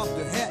top of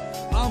the head.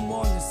 I'm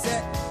on the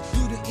set.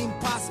 Do the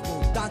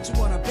impossible. Don't you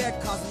wanna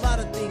bet? Cause a lot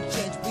of things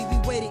change. We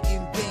be waiting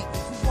in vain.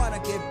 If you wanna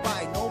get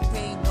by, no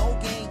pain, no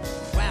gain.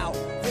 Wow,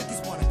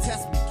 fakers wanna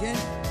test me again.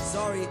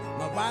 Sorry,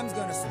 my rhyme's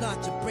gonna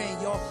snatch your brain,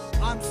 yo.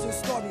 I'm still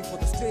starving for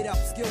the straight up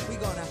skill. We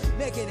gonna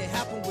make it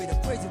happen with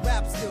a crazy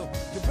rap skill.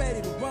 You're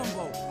ready to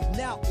rumble.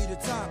 Now is the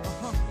time,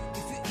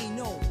 If you ain't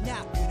know,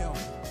 now